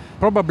One.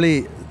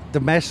 Probably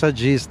the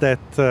message is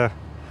that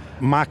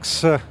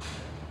Max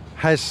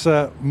has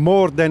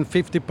more than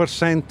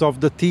 50% of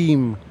the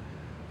team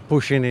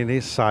pushing in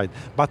his side.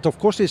 But of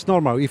course it's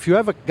normal. If you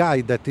have a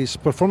guy that is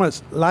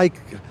performance like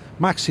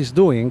Max is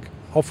doing,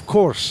 of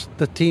course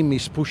the team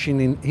is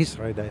pushing in his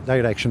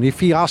direction.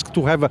 If he asks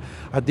to have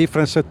a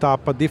different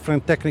setup, a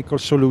different technical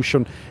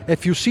solution,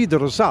 if you see the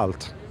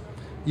result,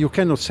 you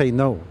cannot say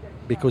no.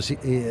 Because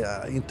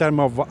in terms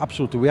of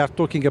absolute, we are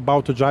talking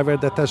about a driver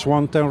that has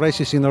won 10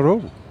 races in a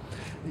row.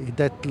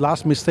 That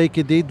last mistake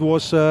he did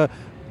was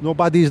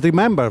nobody's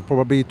remember,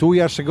 probably 2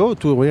 years ago,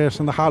 2 years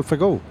and a half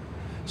ago.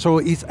 So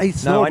it's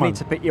no, normal. I need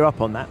to pick you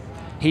up on that.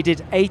 He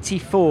did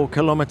 84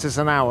 kilometers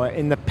an hour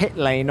in the pit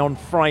lane on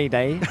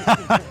Friday.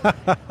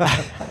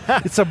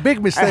 It's a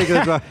big mistake.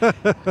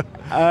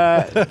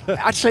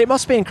 Actually, it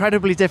must be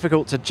incredibly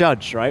difficult to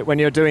judge, right? When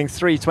you're doing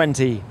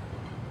 320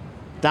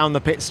 down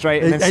the pit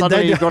straight and then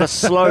suddenly you've got to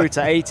slow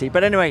to 80.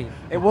 But anyway,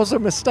 it was a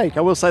mistake,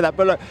 I will say that.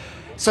 But look,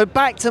 so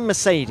back to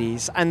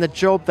Mercedes and the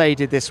job they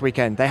did this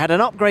weekend. They had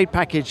an upgrade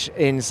package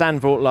in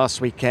Zandvoort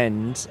last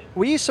weekend.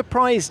 Were you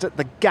surprised at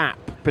the gap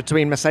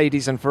between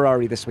Mercedes and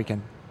Ferrari this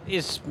weekend?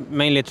 It's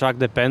mainly track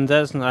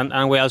dependent,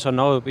 and we also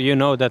know,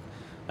 that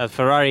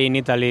Ferrari in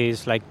Italy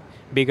is like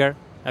bigger,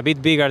 a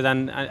bit bigger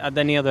than at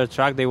any other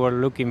track. They were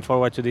looking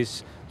forward to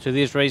this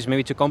race,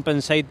 maybe to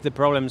compensate the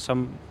problems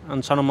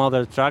on some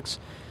other tracks.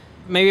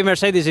 Maybe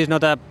Mercedes is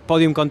not a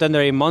podium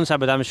contender in Monza,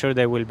 but I'm sure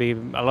they will be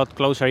a lot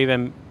closer,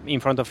 even in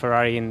front of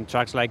Ferrari in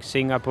tracks like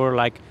Singapore,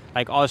 like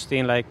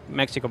Austin, like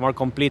Mexico, more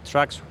complete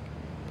tracks,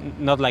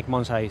 not like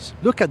Monza is.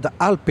 Look at the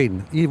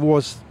Alpine.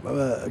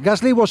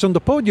 Gasly was on the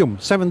podium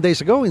 7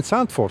 days ago in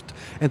Zandvoort,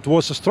 and it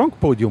was a strong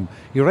podium.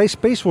 The race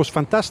pace was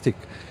fantastic.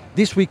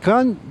 This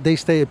weekend, they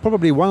stay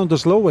probably one of the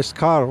slowest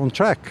car on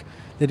track.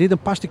 They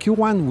didn't pass the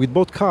Q1 with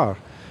both cars.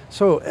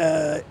 So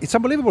it's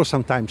unbelievable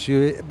sometimes.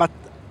 But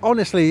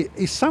honestly,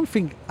 it's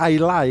something I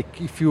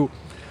like. If you,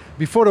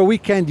 before a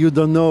weekend, you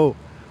don't know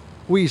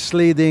who is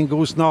leading,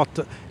 who's not.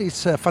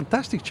 It's a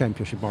fantastic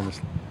championship,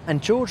 honestly.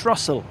 And George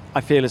Russell,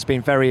 I feel, has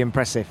been very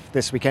impressive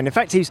this weekend. In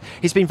fact,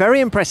 he's been very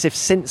impressive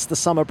since the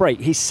summer break.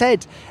 He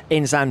said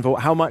in Zandvoort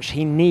how much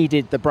he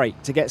needed the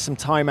break to get some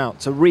time out,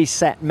 to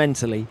reset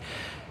mentally.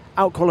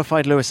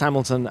 Out-qualified Lewis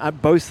Hamilton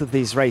at both of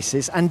these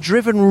races and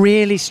driven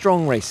really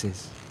strong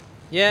races.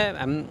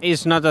 Yeah,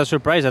 it's not a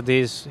surprise that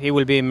he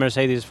will be in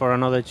Mercedes for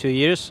another 2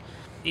 years.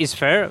 It's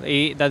fair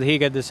that he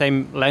get the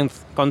same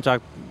length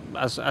contract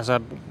as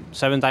a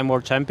 7-time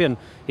world champion.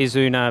 He's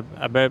doing a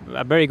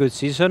very good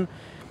season.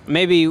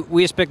 Maybe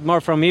we expect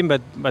more from him,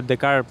 but the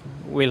car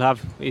will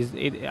have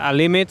a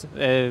limit.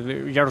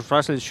 George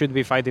Russell should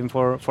be fighting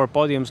for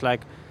podiums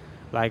like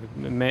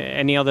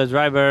any other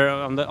driver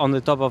on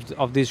the top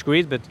of this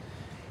grid. But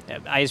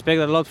I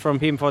expect a lot from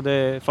him for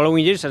the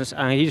following years,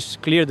 and he's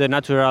clear the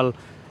natural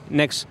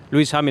next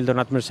Lewis Hamilton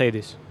at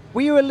Mercedes.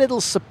 Were you a little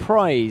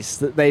surprised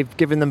that they've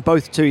given them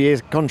both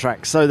 2-year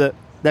contracts so that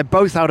they're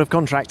both out of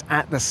contract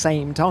at the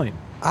same time?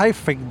 I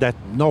think that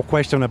no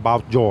question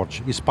about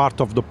George. He's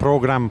part of the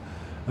program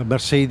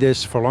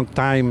Mercedes for a long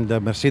time. The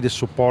Mercedes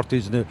support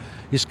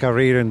his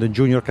career in the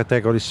junior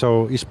category,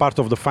 so he's part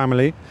of the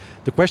family.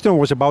 The question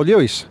was about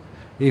Lewis,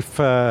 if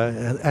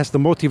has the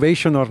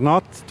motivation or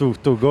not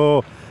to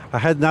go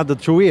ahead another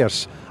 2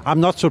 years. I'm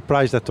not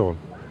surprised at all.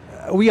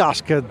 You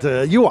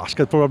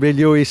asked probably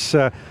Lewis,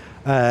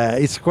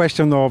 it's a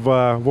question of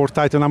world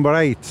title number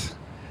 8.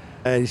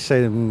 He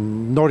said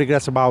no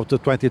regrets about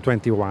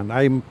 2021.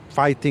 I'm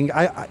fighting.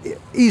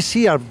 He's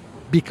here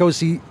because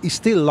he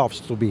still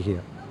loves to be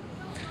here.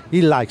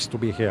 He likes to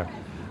be here,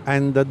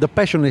 and the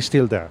passion is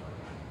still there.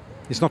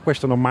 It's not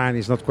question of mine.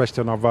 It's not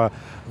question of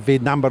the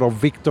number of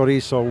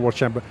victories or world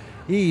champion.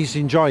 He is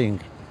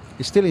enjoying.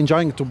 He's still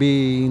enjoying to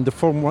be in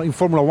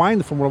Formula One,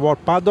 the Formula One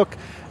paddock.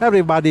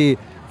 Everybody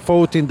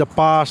thought in the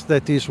past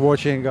that he's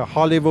watching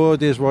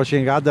Hollywood, he's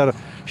watching other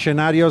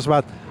scenarios,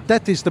 but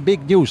that is the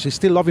big news. He's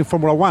still loving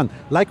Formula One.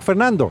 Like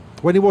Fernando,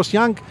 when he was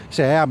young, he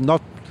said,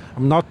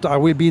 I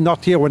will be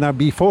not here when I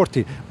be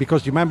 40.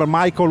 Because you remember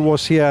Michael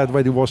was here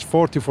when he was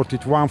 40,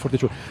 41,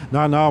 42.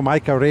 No, my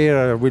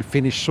career will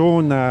finish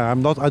soon. I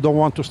don't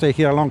want to stay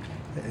here long.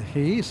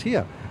 He is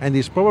here, and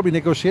he's probably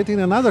negotiating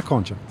another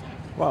contract.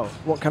 Well,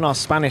 what can our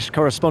Spanish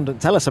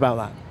correspondent tell us about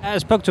that? I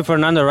spoke to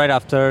Fernando right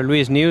after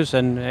Luis' news,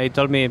 and he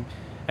told me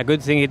a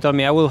good thing. He told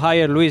me, I will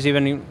hire Luis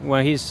even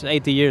when he's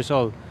 80 years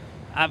old.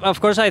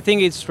 Of course, I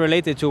think it's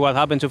related to what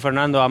happened to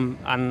Fernando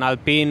and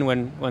Alpine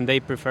when they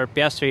prefer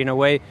Piastri in a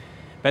way.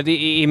 But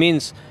it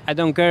means I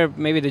don't care,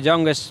 maybe the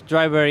youngest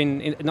driver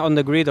on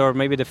the grid or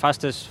maybe the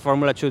fastest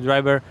Formula 2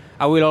 driver.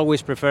 I will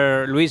always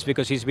prefer Luis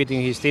because he's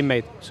beating his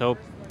teammate. So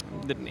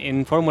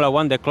in Formula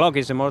 1, the clock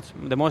is the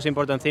most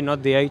important thing,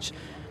 not the age.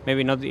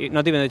 Maybe not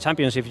even the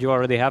championship you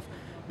already have.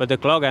 But the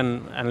clock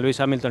and Lewis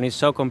Hamilton is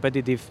so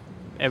competitive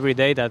every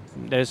day that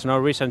there's no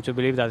reason to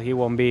believe that he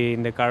won't be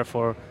in the car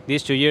for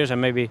these 2 years and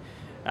maybe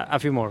a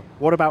few more.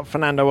 What about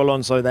Fernando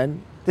Alonso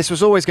then? This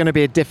was always going to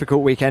be a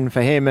difficult weekend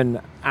for him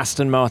and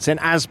Aston Martin,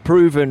 as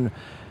proven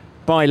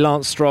by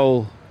Lance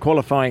Stroll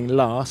qualifying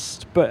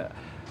last. But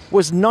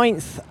was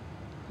 9th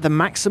the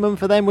maximum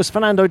for them? Was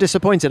Fernando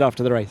disappointed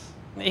after the race?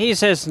 He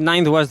says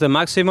 9th was the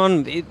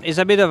maximum. It's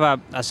a bit of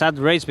a sad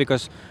race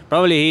because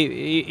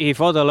probably he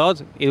fought a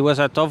lot. It was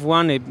a tough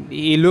one.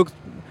 He looked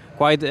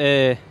quite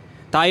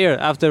tired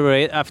after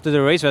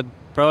the race, but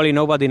probably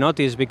nobody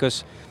noticed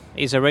because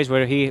it's a race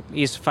where he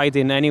is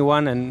fighting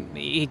anyone and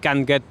he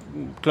can get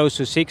close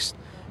to 6th.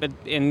 But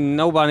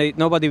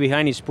nobody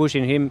behind is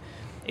pushing him.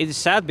 It's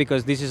sad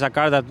because this is a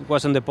car that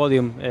was on the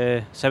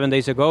podium 7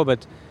 days ago,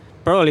 but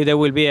probably there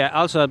will be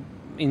also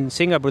in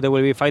Singapore they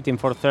will be fighting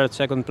for 3rd,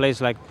 2nd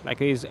place like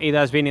it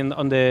has been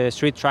on the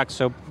street track.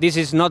 So this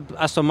is not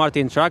Aston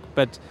Martin track,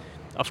 but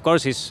of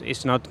course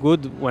it's not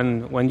good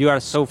when you are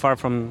so far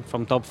from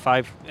top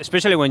 5,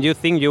 especially when you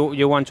think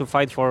you want to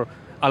fight for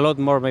a lot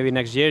more maybe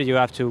next year. You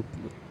have to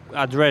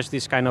address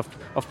this kind of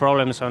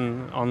problems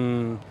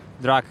on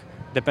drag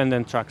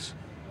dependent tracks.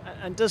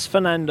 And does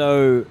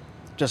Fernando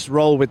just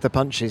roll with the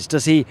punches?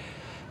 Does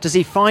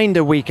he find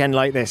a weekend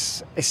like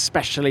this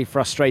especially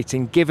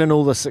frustrating, given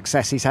all the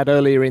success he's had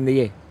earlier in the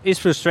year? It's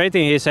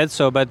frustrating, he said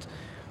so, but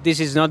this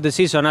is not the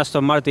season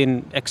Aston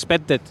Martin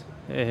expected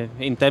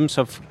in terms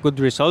of good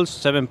results.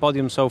 7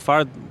 podiums so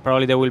far.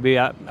 Probably there will be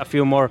a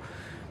few more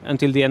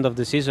until the end of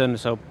the season.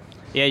 So,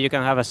 yeah, you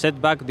can have a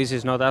setback. This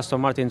is not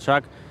Aston Martin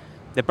track.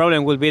 The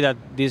problem will be that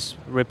this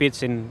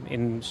repeats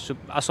in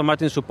Aston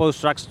Martin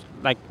supposed tracks,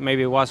 like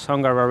maybe was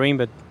Hungary,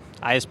 but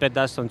I expect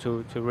Aston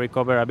to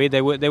recover a bit.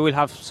 They will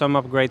have some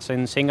upgrades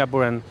in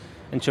Singapore and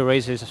 2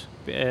 races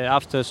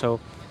after. So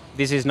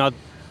this is not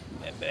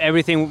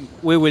everything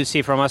we will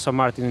see from Aston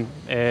Martin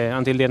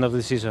until the end of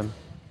the season.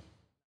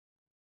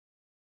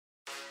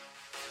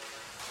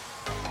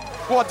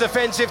 What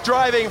defensive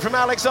driving from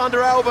Alexander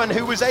Albon,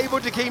 who was able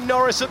to keep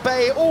Norris at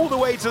bay all the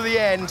way to the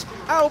end.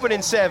 Albon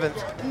in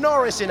 7th,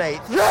 Norris in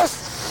 8th.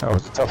 Yes! That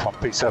was a tough one,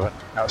 P7.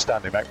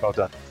 Outstanding, Mac, well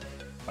done.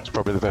 That's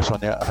probably the best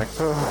one yet, I think.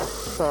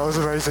 That was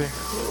amazing.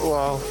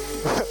 Wow.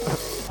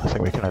 I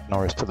think we can add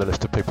Norris to the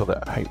list of people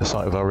that hate the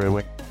sight of our rear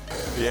wing.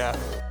 Yeah.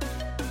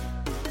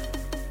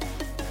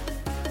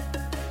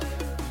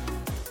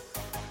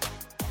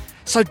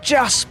 So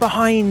just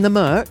behind the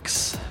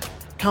Mercs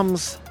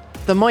comes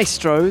the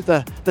maestro,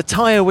 the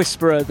tyre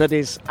whisperer that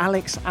is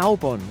Alex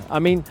Albon. I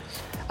mean,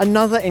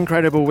 another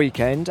incredible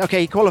weekend.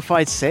 Okay, he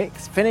qualified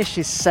 6th, finished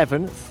his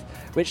 7th,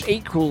 which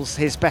equals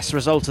his best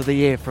result of the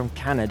year from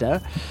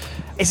Canada.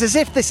 It's as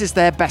if this is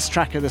their best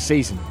track of the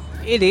season.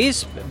 It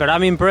is, but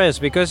I'm impressed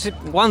because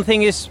one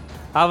thing is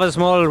have a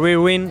small rear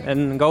wing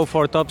and go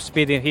for top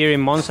speed here in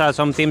Monza.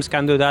 Some teams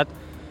can do that.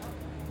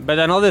 But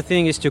another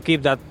thing is to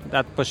keep that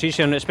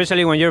position,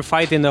 especially when you're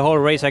fighting the whole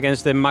race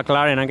against the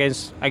McLaren,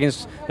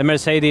 against the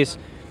Mercedes.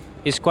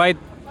 It's quite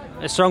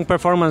a strong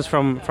performance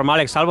from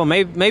Alex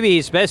Albon. Maybe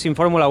his best in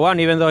Formula 1,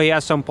 even though he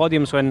has some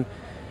podiums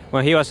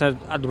when he was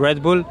at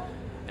Red Bull.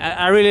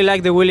 I really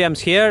like the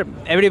Williams here.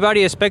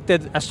 Everybody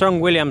expected a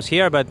strong Williams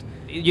here, but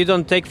you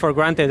don't take for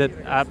granted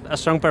a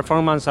strong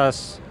performance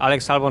as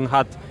Alex Albon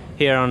had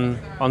here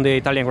on the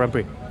Italian Grand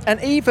Prix.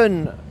 And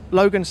even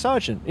Logan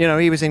Sargent,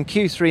 he was in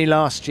Q3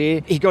 last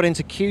year. He got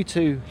into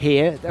Q2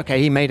 here. Okay,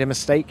 he made a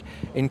mistake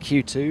in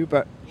Q2,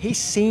 but he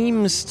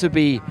seems to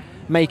be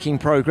making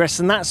progress,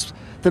 and that's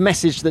the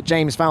message that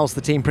James Vowles,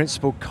 the team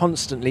principal,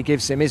 constantly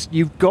gives him, is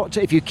you've got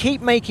to, if you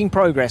keep making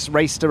progress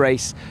race to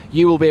race,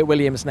 you will be at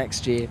Williams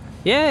next year.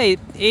 Yeah,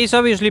 he's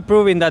obviously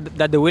proving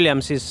that the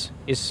Williams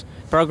is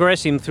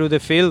progressing through the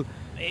field.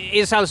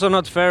 It's also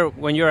not fair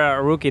when you're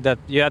a rookie that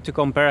you have to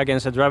compare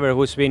against a driver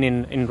who's been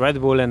in Red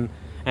Bull and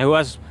who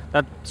has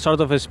that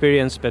sort of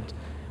experience. But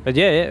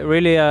yeah,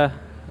 really a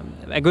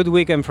good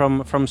weekend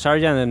from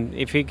Sargent, and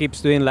if he keeps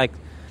doing like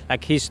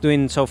he's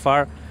doing so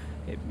far,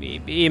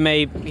 he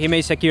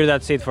may secure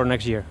that seat for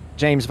next year.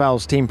 James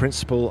Vowles, team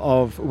principal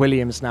of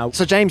Williams now.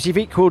 So James, you've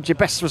equalled your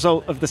best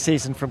result of the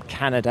season from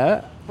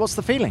Canada. What's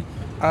the feeling?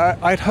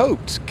 I'd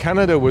hoped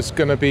Canada was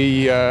going to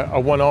be a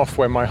one-off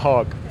where my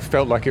heart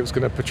felt like it was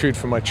going to protrude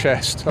from my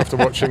chest after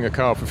watching a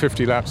car for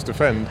 50 laps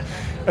defend.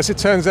 As it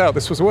turns out,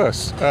 this was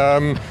worse.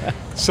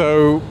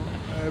 So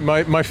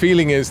my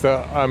feeling is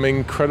that I'm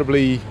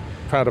incredibly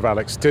proud of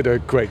Alex. Did a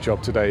great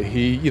job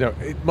today.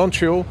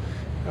 Montreal,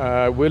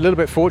 we're a little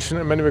bit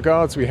fortunate in many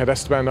regards. We had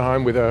Esteban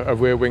behind with a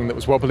rear wing that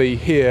was wobbly.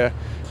 Here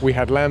we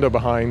had Lando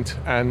behind,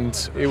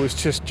 and it was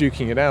just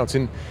duking it out,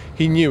 and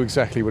he knew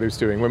exactly what he was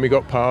doing. When we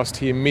got past,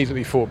 he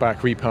immediately fought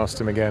back,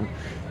 repassed him again.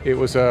 It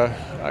was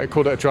I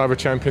called it a driver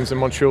champions in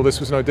Montreal. This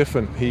was no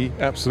different. He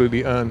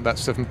absolutely earned that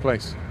 7th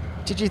place.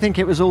 Did you think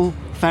it was all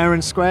fair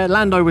and square?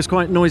 Lando was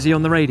quite noisy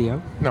on the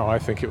radio. No, I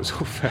think it was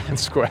all fair and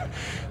square.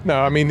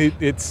 No, I mean,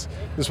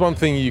 there's one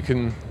thing you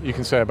can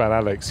say about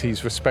Alex.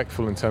 He's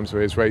respectful in terms of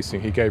his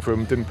racing. He gave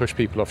room, didn't push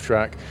people off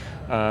track.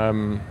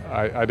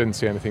 I didn't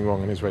see anything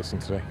wrong in his racing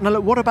today. Now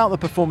look, what about the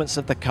performance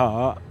of the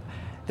car?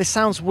 This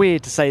sounds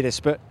weird to say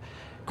this, but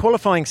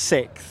qualifying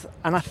 6th,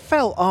 and I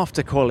felt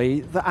after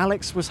quali that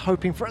Alex was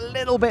hoping for a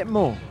little bit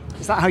more.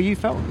 Is that how you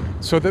felt?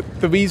 So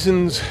the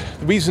reasons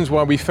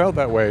why we felt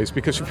that way is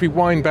because if we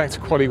wind back to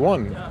quali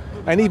 1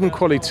 and even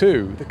quali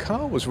 2, the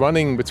car was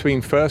running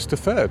between 1st to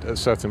 3rd at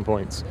certain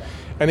points.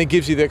 and it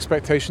gives you the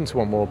expectation to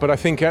want more. But I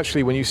think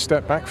actually when you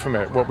step back from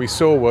it, what we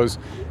saw was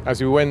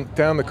as we went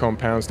down the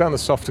compounds, down the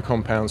softer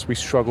compounds, we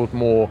struggled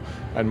more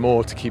and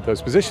more to keep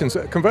those positions.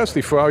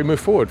 Conversely, Ferrari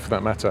moved forward for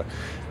that matter.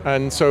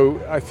 And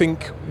so I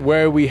think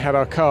where we had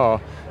our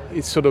car,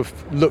 it sort of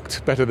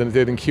looked better than it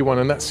did in Q1,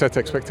 and that set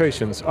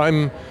expectations.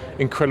 I'm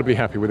incredibly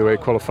happy with the way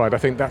it qualified. I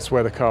think that's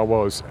where the car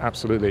was,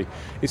 absolutely.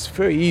 It's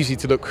very easy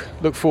to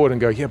look forward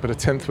and go, yeah, but a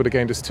 10th would have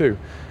gained us 2.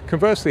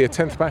 Conversely, a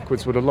 10th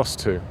backwards would have lost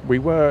 2. We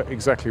were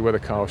exactly where the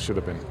car should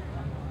have been.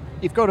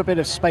 You've got a bit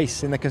of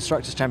space in the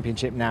Constructors'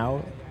 Championship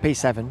now,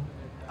 P7.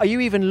 Are you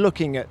even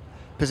looking at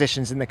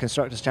positions in the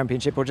Constructors'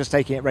 Championship, or just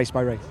taking it race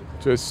by race?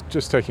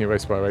 Just taking it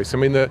race by race. I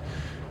mean,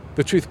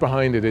 the truth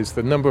behind it is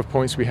the number of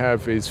points we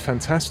have is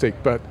fantastic,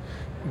 but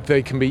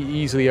they can be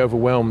easily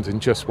overwhelmed in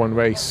just one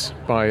race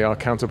by our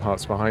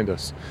counterparts behind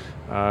us.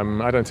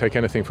 I don't take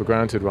anything for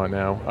granted right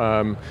now.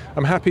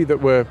 I'm happy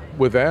that we're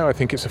there. I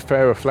think it's a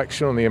fair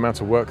reflection on the amount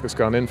of work that's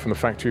gone in from the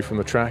factory, from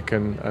the track,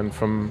 and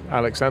from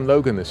Alex and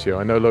Logan this year.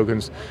 I know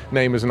Logan's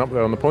name isn't up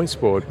there on the points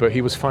board, but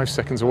he was 5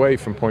 seconds away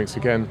from points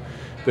again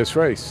this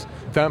race.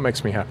 That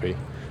makes me happy.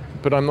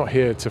 But I'm not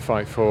here to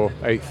fight for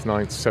 8th,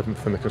 9th,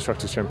 7th in the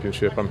Constructors'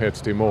 Championship. I'm here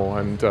to do more,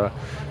 and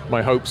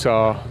my hopes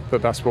are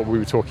that that's what we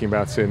were talking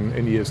about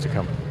in years to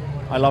come.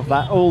 I love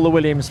that. All the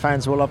Williams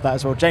fans will love that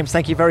as well. James,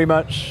 thank you very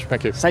much.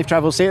 Thank you. Safe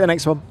travel. See you at the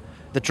next one.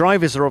 The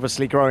drivers are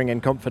obviously growing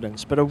in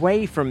confidence, but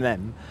away from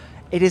them,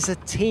 it is a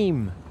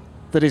team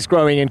that is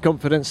growing in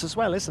confidence as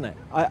well, isn't it?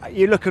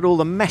 You look at all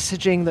the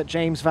messaging that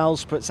James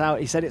Vowles puts out.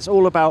 He said it's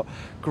all about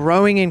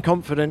growing in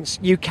confidence.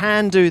 You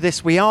can do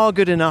this. We are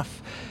good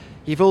enough.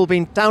 You've all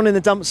been down in the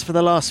dumps for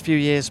the last few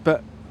years,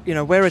 but you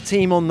know we're a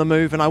team on the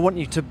move, and I want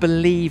you to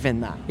believe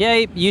in that.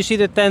 Yeah, you see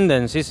the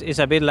tendency. It's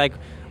a bit like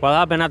what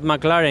happened at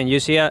McLaren.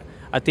 You see a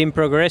team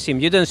progressing.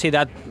 You don't see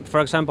that,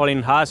 for example,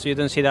 in Haas. You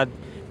don't see that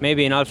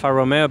maybe in Alfa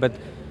Romeo, but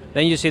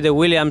then you see the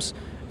Williams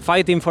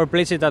fighting for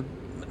places that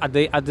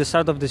at the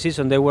start of the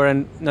season they were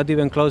not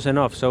even close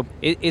enough. So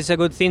it's a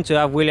good thing to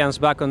have Williams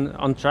back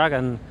on track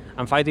and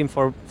fighting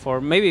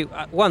for maybe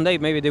one day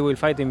maybe they will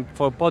fight him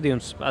for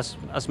podiums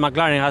as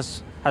McLaren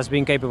has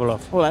been capable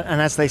of. Well, and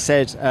as they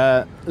said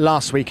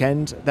last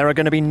weekend, there are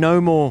going to be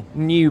no more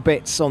new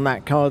bits on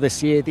that car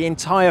this year. The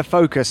entire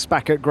focus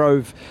back at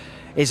Grove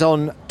is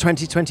on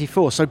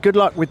 2024. So good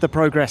luck with the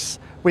progress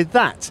with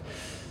that.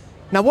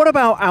 Now, what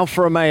about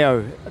Alfa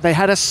Romeo? They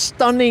had a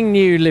stunning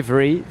new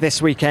livery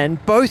this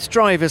weekend. Both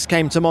drivers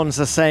came to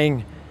Monza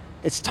saying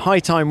it's high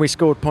time we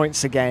scored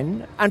points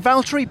again. And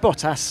Valtteri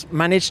Bottas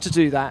managed to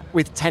do that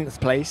with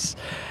 10th place.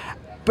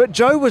 But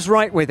Joe was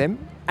right with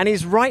him, and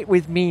he's right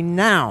with me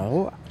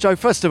now. Joe,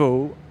 first of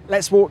all,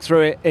 let's walk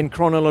through it in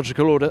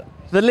chronological order.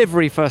 The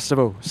livery, first of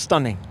all,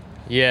 stunning.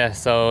 Yeah,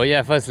 so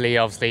firstly,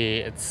 obviously,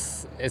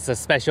 it's a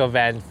special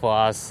event for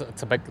us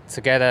to be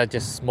together,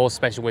 just more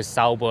special with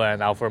Sauber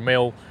and Alfa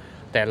Romeo,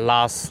 their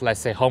last, let's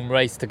say, home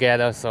race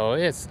together. So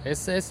it's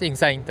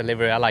insane, the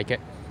livery, I like it.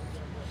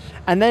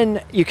 And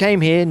then you came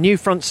here, new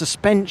front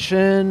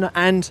suspension,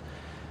 and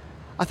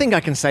I think I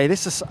can say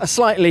this, a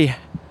slightly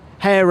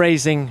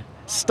hair-raising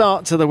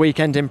start to the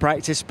weekend in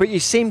practice, but you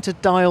seem to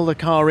dial the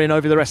car in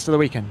over the rest of the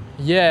weekend.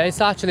 Yeah, it's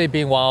actually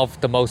been one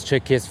of the most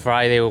trickiest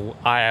Friday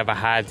I ever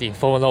had in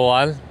Formula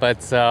One, but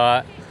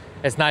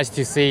it's nice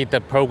to see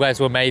the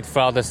progress we made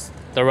throughout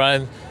the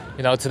run.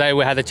 You know, today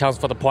we had a chance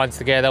for the points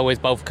together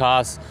with both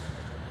cars,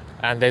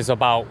 and it's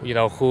about,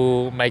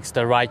 who makes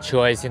the right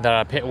choice in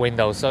the pit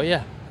window. So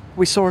yeah.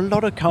 We saw a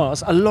lot of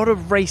cars, a lot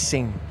of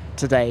racing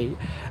today.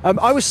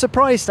 I was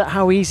surprised at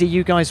how easy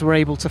you guys were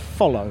able to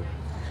follow.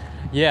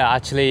 Yeah,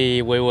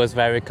 actually we was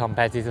very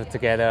competitive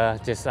together,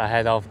 just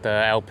ahead of the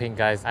Alpine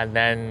guys, and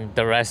then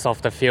the rest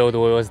of the field we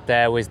was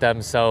there with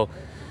them. So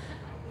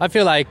I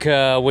feel like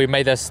we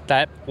made a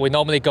step. We're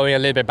normally going a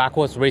little bit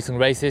backwards recent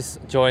races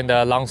during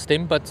the long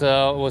stint, but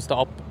it was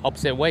the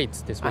opposite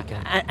weights this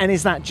weekend. And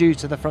is that due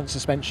to the front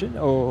suspension,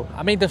 or?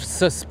 I mean, the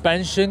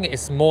suspension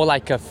is more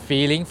like a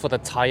feeling for the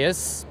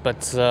tires,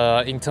 but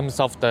in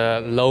terms of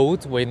the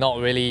load, we're not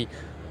really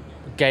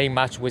gain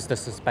much with the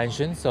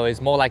suspension, so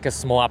it's more like a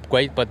small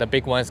upgrade, but the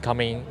big one is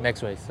coming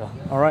next race. So.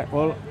 All right,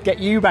 well, get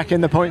you back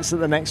in the points at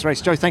the next race.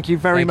 Joe, thank you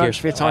very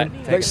much for your time.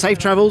 Right, safe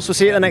travels, we'll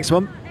see you at the next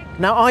one.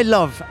 Now, I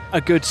love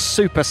a good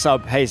super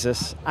sub,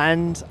 Jesus,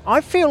 and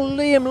I feel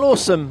Liam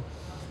Lawson,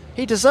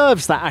 he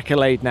deserves that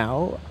accolade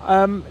now.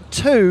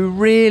 2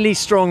 really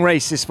strong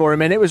races for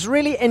him, and it was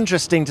really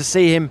interesting to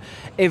see him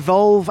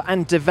evolve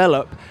and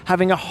develop,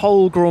 having a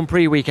whole Grand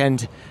Prix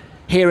weekend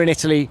here in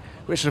Italy,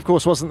 which of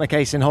course wasn't the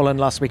case in Holland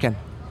last weekend.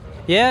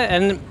 Yeah,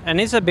 and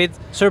it's a bit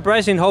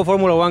surprising how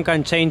Formula One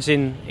can change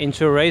in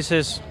 2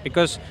 races,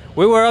 because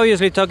we were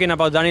obviously talking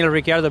about Daniel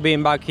Ricciardo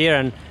being back here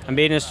and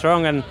being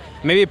strong and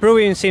maybe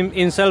proving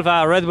himself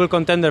a Red Bull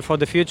contender for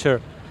the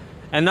future.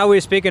 And now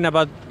we're speaking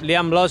about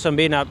Liam Lawson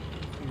being a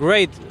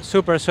great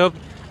super sub,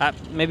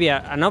 maybe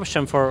an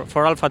option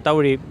for Alpha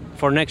Tauri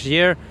for next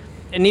year,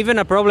 and even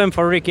a problem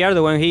for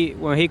Ricciardo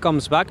when he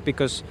comes back,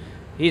 because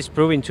he's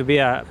proving to be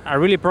a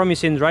really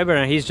promising driver,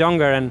 and he's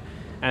younger,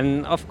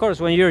 and of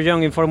course when you're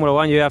young in Formula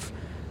One you have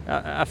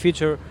a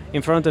future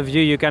in front of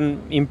you. You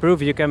can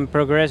improve, you can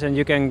progress, and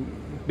you can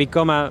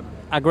become a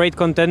great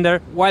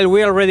contender, while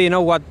we already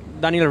know what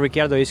Daniel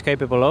Ricciardo is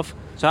capable of.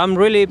 So I'm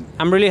really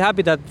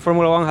happy that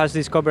Formula One has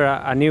discovered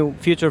a new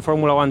future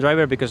Formula One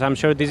driver, because I'm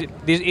sure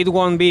it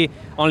won't be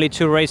only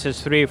 2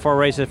 races, 3, 4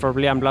 races for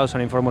Liam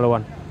Lawson in Formula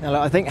One.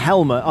 Now, I think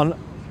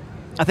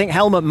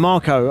Helmut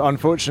Marko,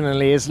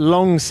 unfortunately, is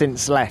long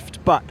since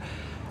left. But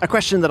a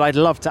question that I'd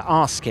love to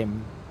ask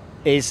him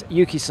is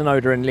Yuki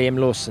Tsunoda and Liam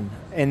Lawson,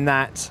 in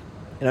that,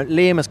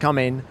 Liam has come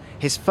in,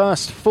 his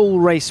first full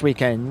race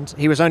weekend,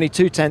 he was only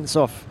 2/10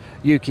 off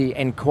Yuki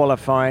in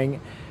qualifying.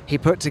 He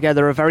put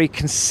together a very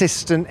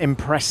consistent,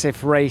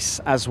 impressive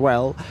race as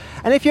well.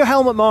 And if you're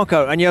Helmut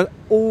Marko and you're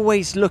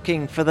always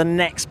looking for the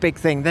next big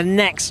thing, the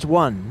next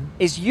one,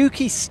 is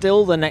Yuki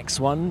still the next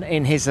one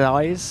in his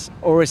eyes,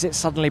 or has it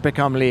suddenly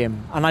become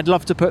Liam? And I'd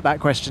love to put that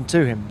question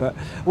to him, but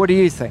what do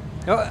you think?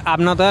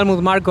 I'm not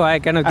Helmut Marko, I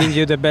cannot give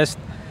you the best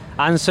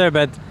answer,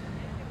 but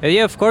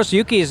yeah, of course,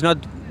 Yuki is not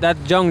that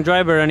young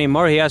driver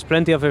anymore. He has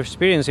plenty of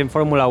experience in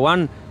Formula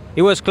One.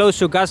 He was close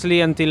to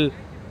Gasly until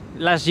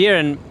last year,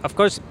 and of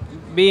course,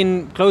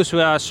 being close to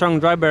a strong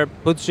driver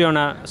puts you on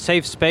a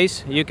safe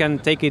space. You can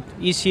take it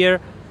easier,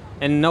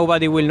 and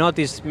nobody will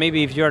notice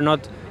maybe if you're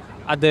not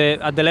at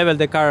the level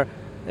the car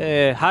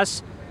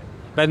has.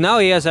 But now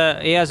we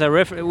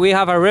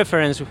have a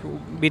reference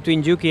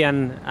between Yuki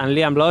and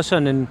Liam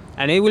Lawson,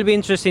 and it will be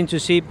interesting to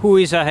see who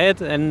is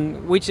ahead and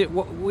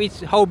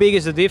how big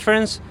is the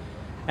difference.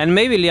 And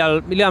maybe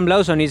Liam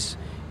Lawson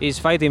is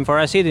fighting for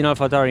a seat in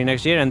AlphaTauri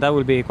next year, and that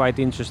will be quite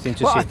interesting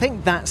to see. I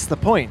think that's the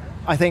point.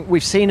 I think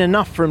we've seen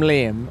enough from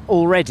Liam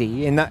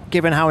already, in that,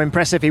 given how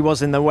impressive he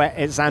was in the wet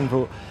at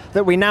Zandvoort,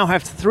 that we now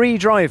have 3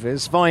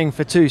 drivers vying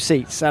for 2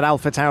 seats at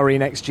AlphaTauri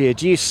next year.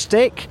 Do you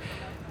stick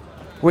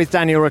with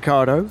Daniel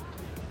Ricciardo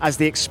as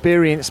the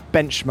experienced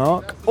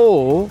benchmark,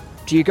 or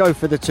do you go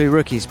for the 2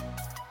 rookies?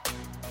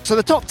 So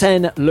the top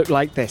 10 look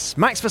like this.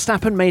 Max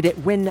Verstappen made it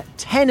win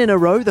 10 in a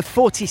row, the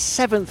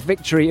 47th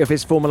victory of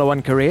his Formula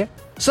One career.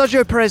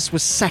 Sergio Perez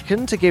was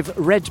second to give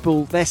Red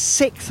Bull their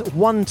 6th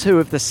 1-2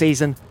 of the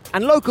season.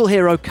 And local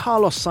hero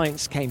Carlos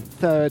Sainz came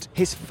third,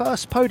 his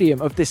first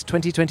podium of this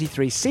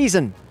 2023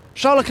 season.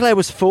 Charles Leclerc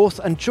was fourth,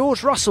 and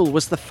George Russell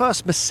was the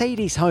first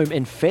Mercedes home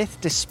in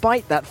fifth,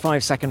 despite that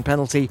 5-second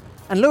penalty.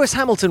 And Lewis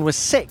Hamilton was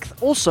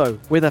sixth, also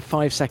with a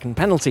 5-second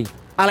penalty.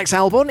 Alex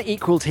Albon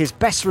equalled his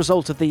best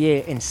result of the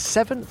year in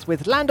seventh,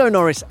 with Lando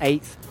Norris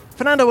eighth,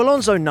 Fernando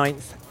Alonso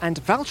ninth,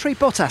 and Valtteri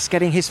Bottas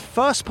getting his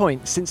first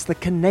point since the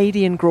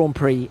Canadian Grand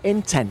Prix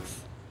in 10th.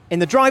 In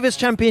the Drivers'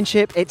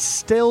 Championship, it's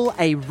still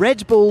a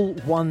Red Bull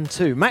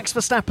 1-2. Max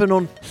Verstappen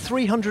on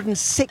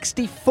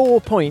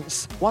 364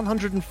 points,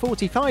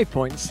 145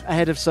 points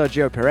ahead of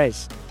Sergio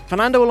Perez.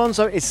 Fernando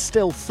Alonso is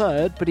still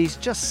third, but he's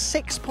just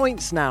 6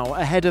 points now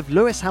ahead of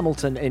Lewis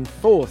Hamilton in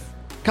fourth.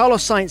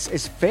 Carlos Sainz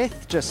is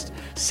fifth, just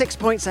 6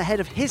 points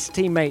ahead of his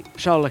teammate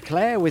Charles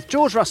Leclerc, with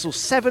George Russell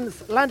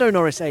seventh, Lando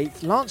Norris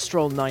eighth, Lance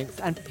Stroll ninth,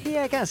 and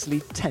Pierre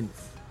Gasly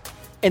 10th.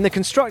 In the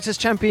Constructors'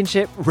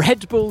 Championship,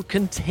 Red Bull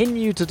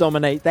continue to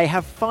dominate. They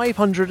have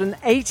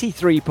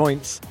 583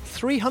 points,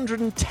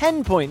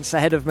 310 points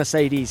ahead of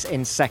Mercedes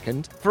in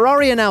second.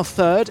 Ferrari are now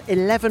third,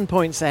 11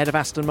 points ahead of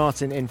Aston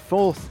Martin in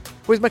fourth.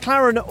 With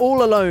McLaren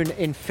all alone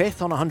in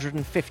fifth on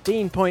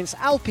 115 points,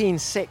 Alpine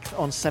sixth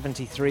on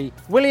 73.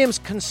 Williams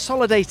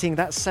consolidating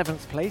that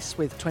seventh place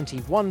with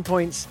 21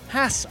 points.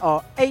 Haas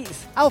are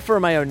eighth, Alfa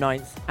Romeo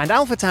ninth, and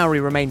AlphaTauri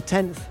remain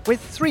 10th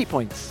with 3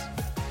 points.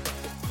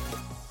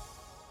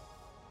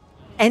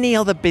 Any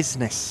other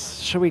business,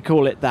 shall we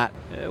call it that?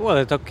 Well,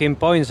 the talking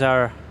points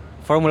are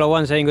Formula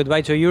One saying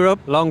goodbye to Europe,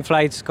 long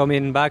flights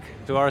coming back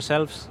to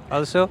ourselves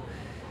also.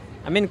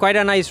 I mean, quite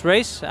a nice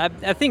race.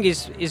 I think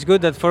it's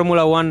good that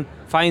Formula One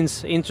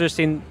finds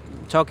interesting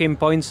talking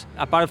points,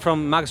 apart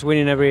from Max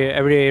winning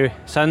every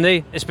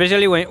Sunday,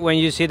 especially when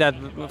you see that,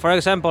 for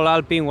example,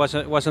 Alpine was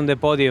on the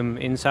podium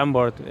in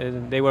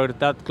Zandvoort. They were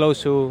that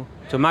close to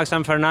Max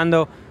and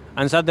Fernando,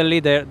 and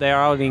suddenly they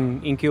are out in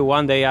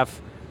Q1. They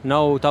have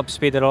no top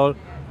speed at all.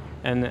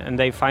 And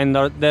they find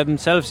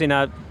themselves in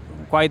a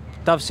quite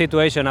tough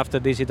situation after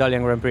this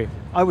Italian Grand Prix.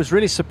 I was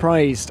really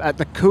surprised at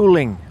the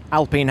cooling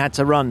Alpine had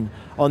to run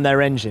on their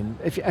engine.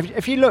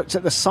 If you looked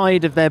at the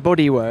side of their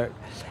bodywork,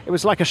 it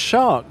was like a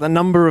shark, the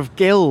number of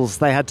gills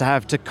they had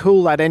to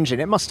cool that engine.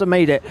 It must have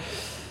made it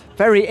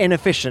very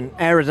inefficient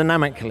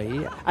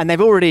aerodynamically, and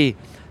they've already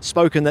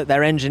spoken that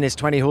their engine is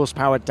 20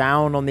 horsepower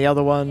down on the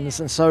other ones,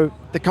 and so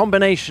the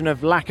combination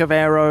of lack of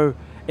aero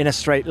in a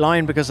straight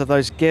line because of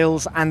those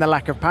gills and the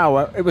lack of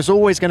power, it was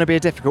always going to be a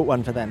difficult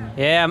one for them.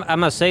 Yeah, I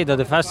must say that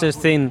the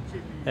fastest thing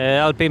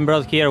Alpine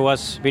brought here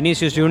was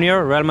Vinicius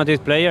Junior, Real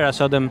Madrid player. I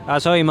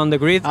saw him on the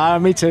grid.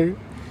 Me too.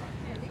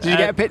 Did you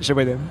get a picture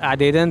with him? I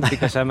didn't,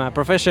 because I'm a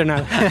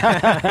professional.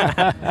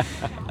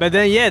 But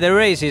then, yeah, the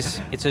race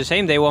it's the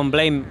same. They won't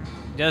blame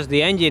just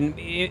the engine.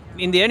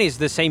 In the end, it's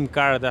the same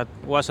car that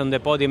was on the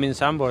podium in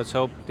Zandvoort.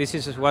 So this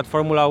is what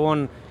Formula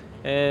One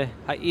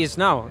is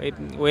now.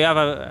 We have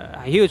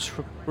a huge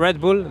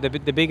Red Bull, the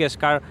biggest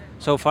car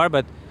so far,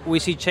 but We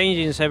see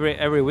changes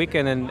every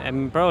weekend,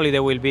 and probably they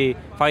will be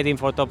fighting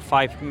for top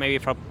 5, maybe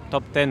for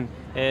top 10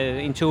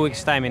 in 2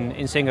 weeks' time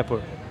in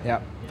Singapore.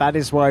 Yeah, that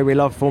is why we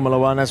love Formula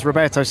One. As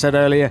Roberto said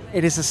earlier,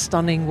 it is a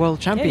stunning world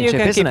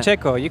championship, isn't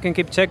it? You can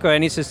keep Checo,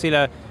 and it's still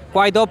a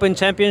quite open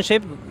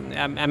championship.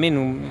 I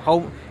mean,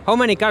 how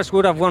many cars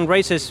would have won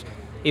races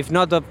if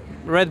not the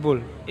Red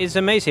Bull? It's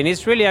amazing.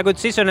 It's really a good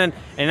season,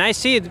 and I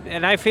see it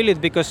and I feel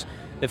it because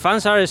the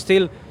fans are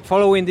still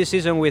following this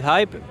season with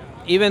hype,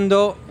 even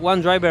though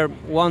one driver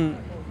won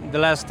the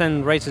last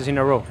 10 races in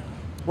a row.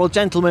 Well,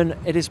 gentlemen,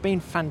 it has been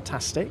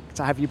fantastic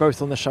to have you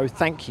both on the show.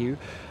 Thank you.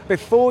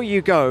 Before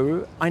you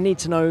go, I need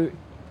to know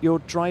your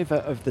driver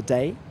of the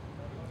day.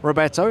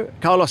 Roberto,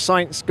 Carlos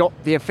Sainz got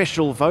the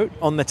official vote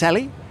on the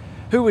telly.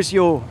 Who was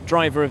your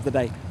driver of the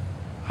day?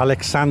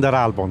 Alexander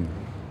Albon.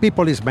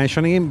 People is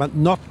mentioning him, but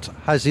not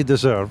as he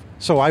deserves.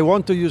 So I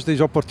want to use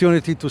this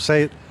opportunity to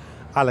say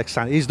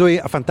Alexander. He's doing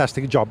a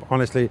fantastic job,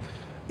 honestly.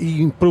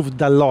 He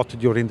improved a lot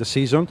during the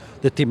season,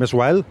 the team as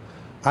well.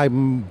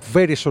 I'm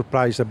very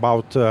surprised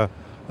about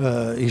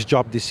his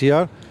job this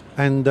year.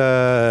 And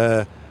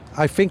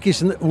I think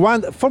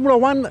Formula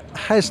One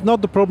has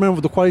not the problem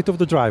of the quality of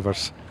the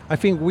drivers. I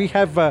think we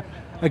have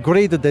a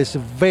grade that is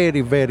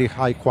very, very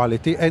high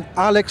quality. And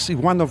Alex is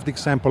one of the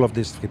examples of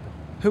this trip.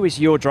 Who is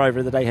your driver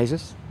of the day,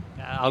 Jesus?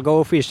 I'll go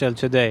official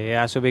today. It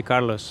has to be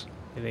Carlos.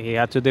 He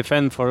had to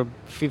defend for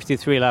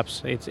 53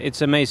 laps.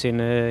 It's amazing.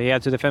 He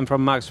had to defend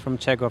from Max, from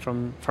Checo,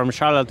 from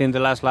Charlotte in the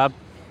last lap.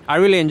 I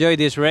really enjoyed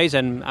this race,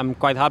 and I'm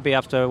quite happy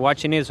after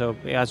watching it, so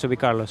it has to be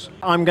Carlos.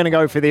 I'm going to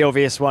go for the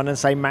obvious one and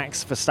say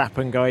Max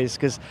Verstappen, guys,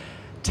 because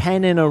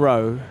 10 in a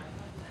row.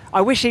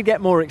 I wish he'd get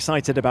more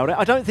excited about it.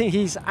 I don't think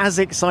he's as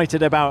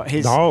excited about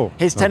his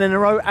 10 in a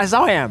row as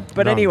I am.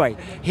 But anyway,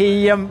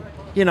 he,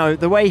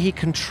 the way he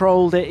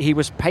controlled it, he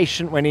was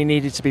patient when he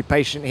needed to be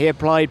patient. He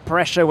applied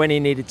pressure when he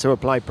needed to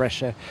apply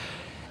pressure.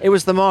 It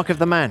was the mark of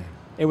the man.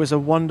 It was a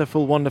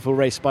wonderful, wonderful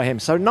race by him.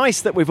 So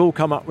nice that we've all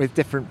come up with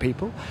different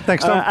people.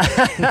 Thanks,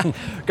 Tom.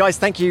 Guys,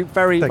 thank you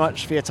very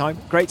much for your time.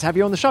 Great to have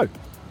you on the show.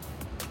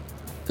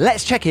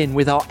 Let's check in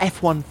with our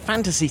F1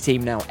 fantasy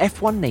team now,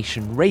 F1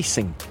 Nation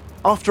Racing.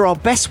 After our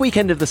best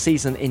weekend of the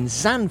season in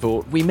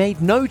Zandvoort, we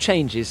made no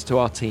changes to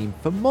our team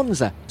for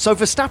Monza. So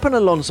Verstappen,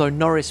 Alonso,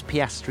 Norris,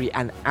 Piastri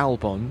and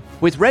Albon,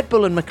 with Red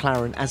Bull and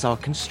McLaren as our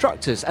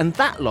constructors, and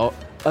that lot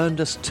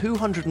earned us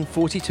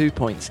 242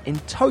 points in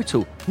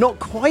total. Not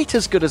quite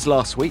as good as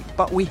last week,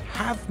 but we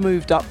have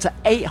moved up to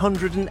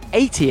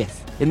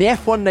 880th in the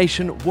F1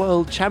 Nation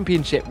World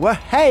Championship. Well,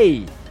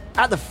 hey!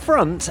 At the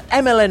front,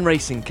 MLN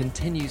Racing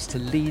continues to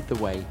lead the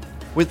way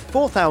with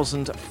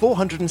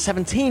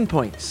 4,417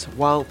 points,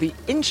 while the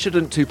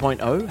Incident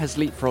 2.0 has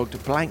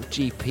leapfrogged Blank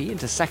GP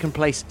into second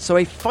place, so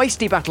a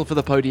feisty battle for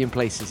the podium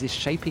places is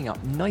shaping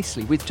up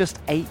nicely with just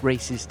 8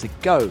 races to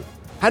go.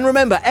 And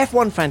remember,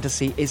 F1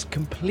 Fantasy is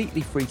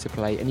completely free to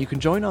play, and you can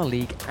join our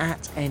league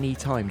at any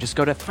time. Just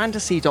go to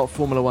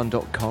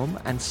fantasy.formula1.com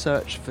and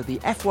search for the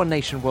F1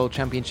 Nation World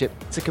Championship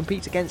to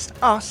compete against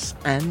us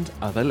and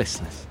other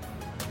listeners.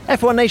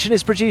 F1 Nation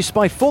is produced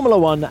by Formula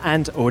One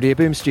and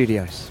Audioboom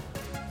Studios.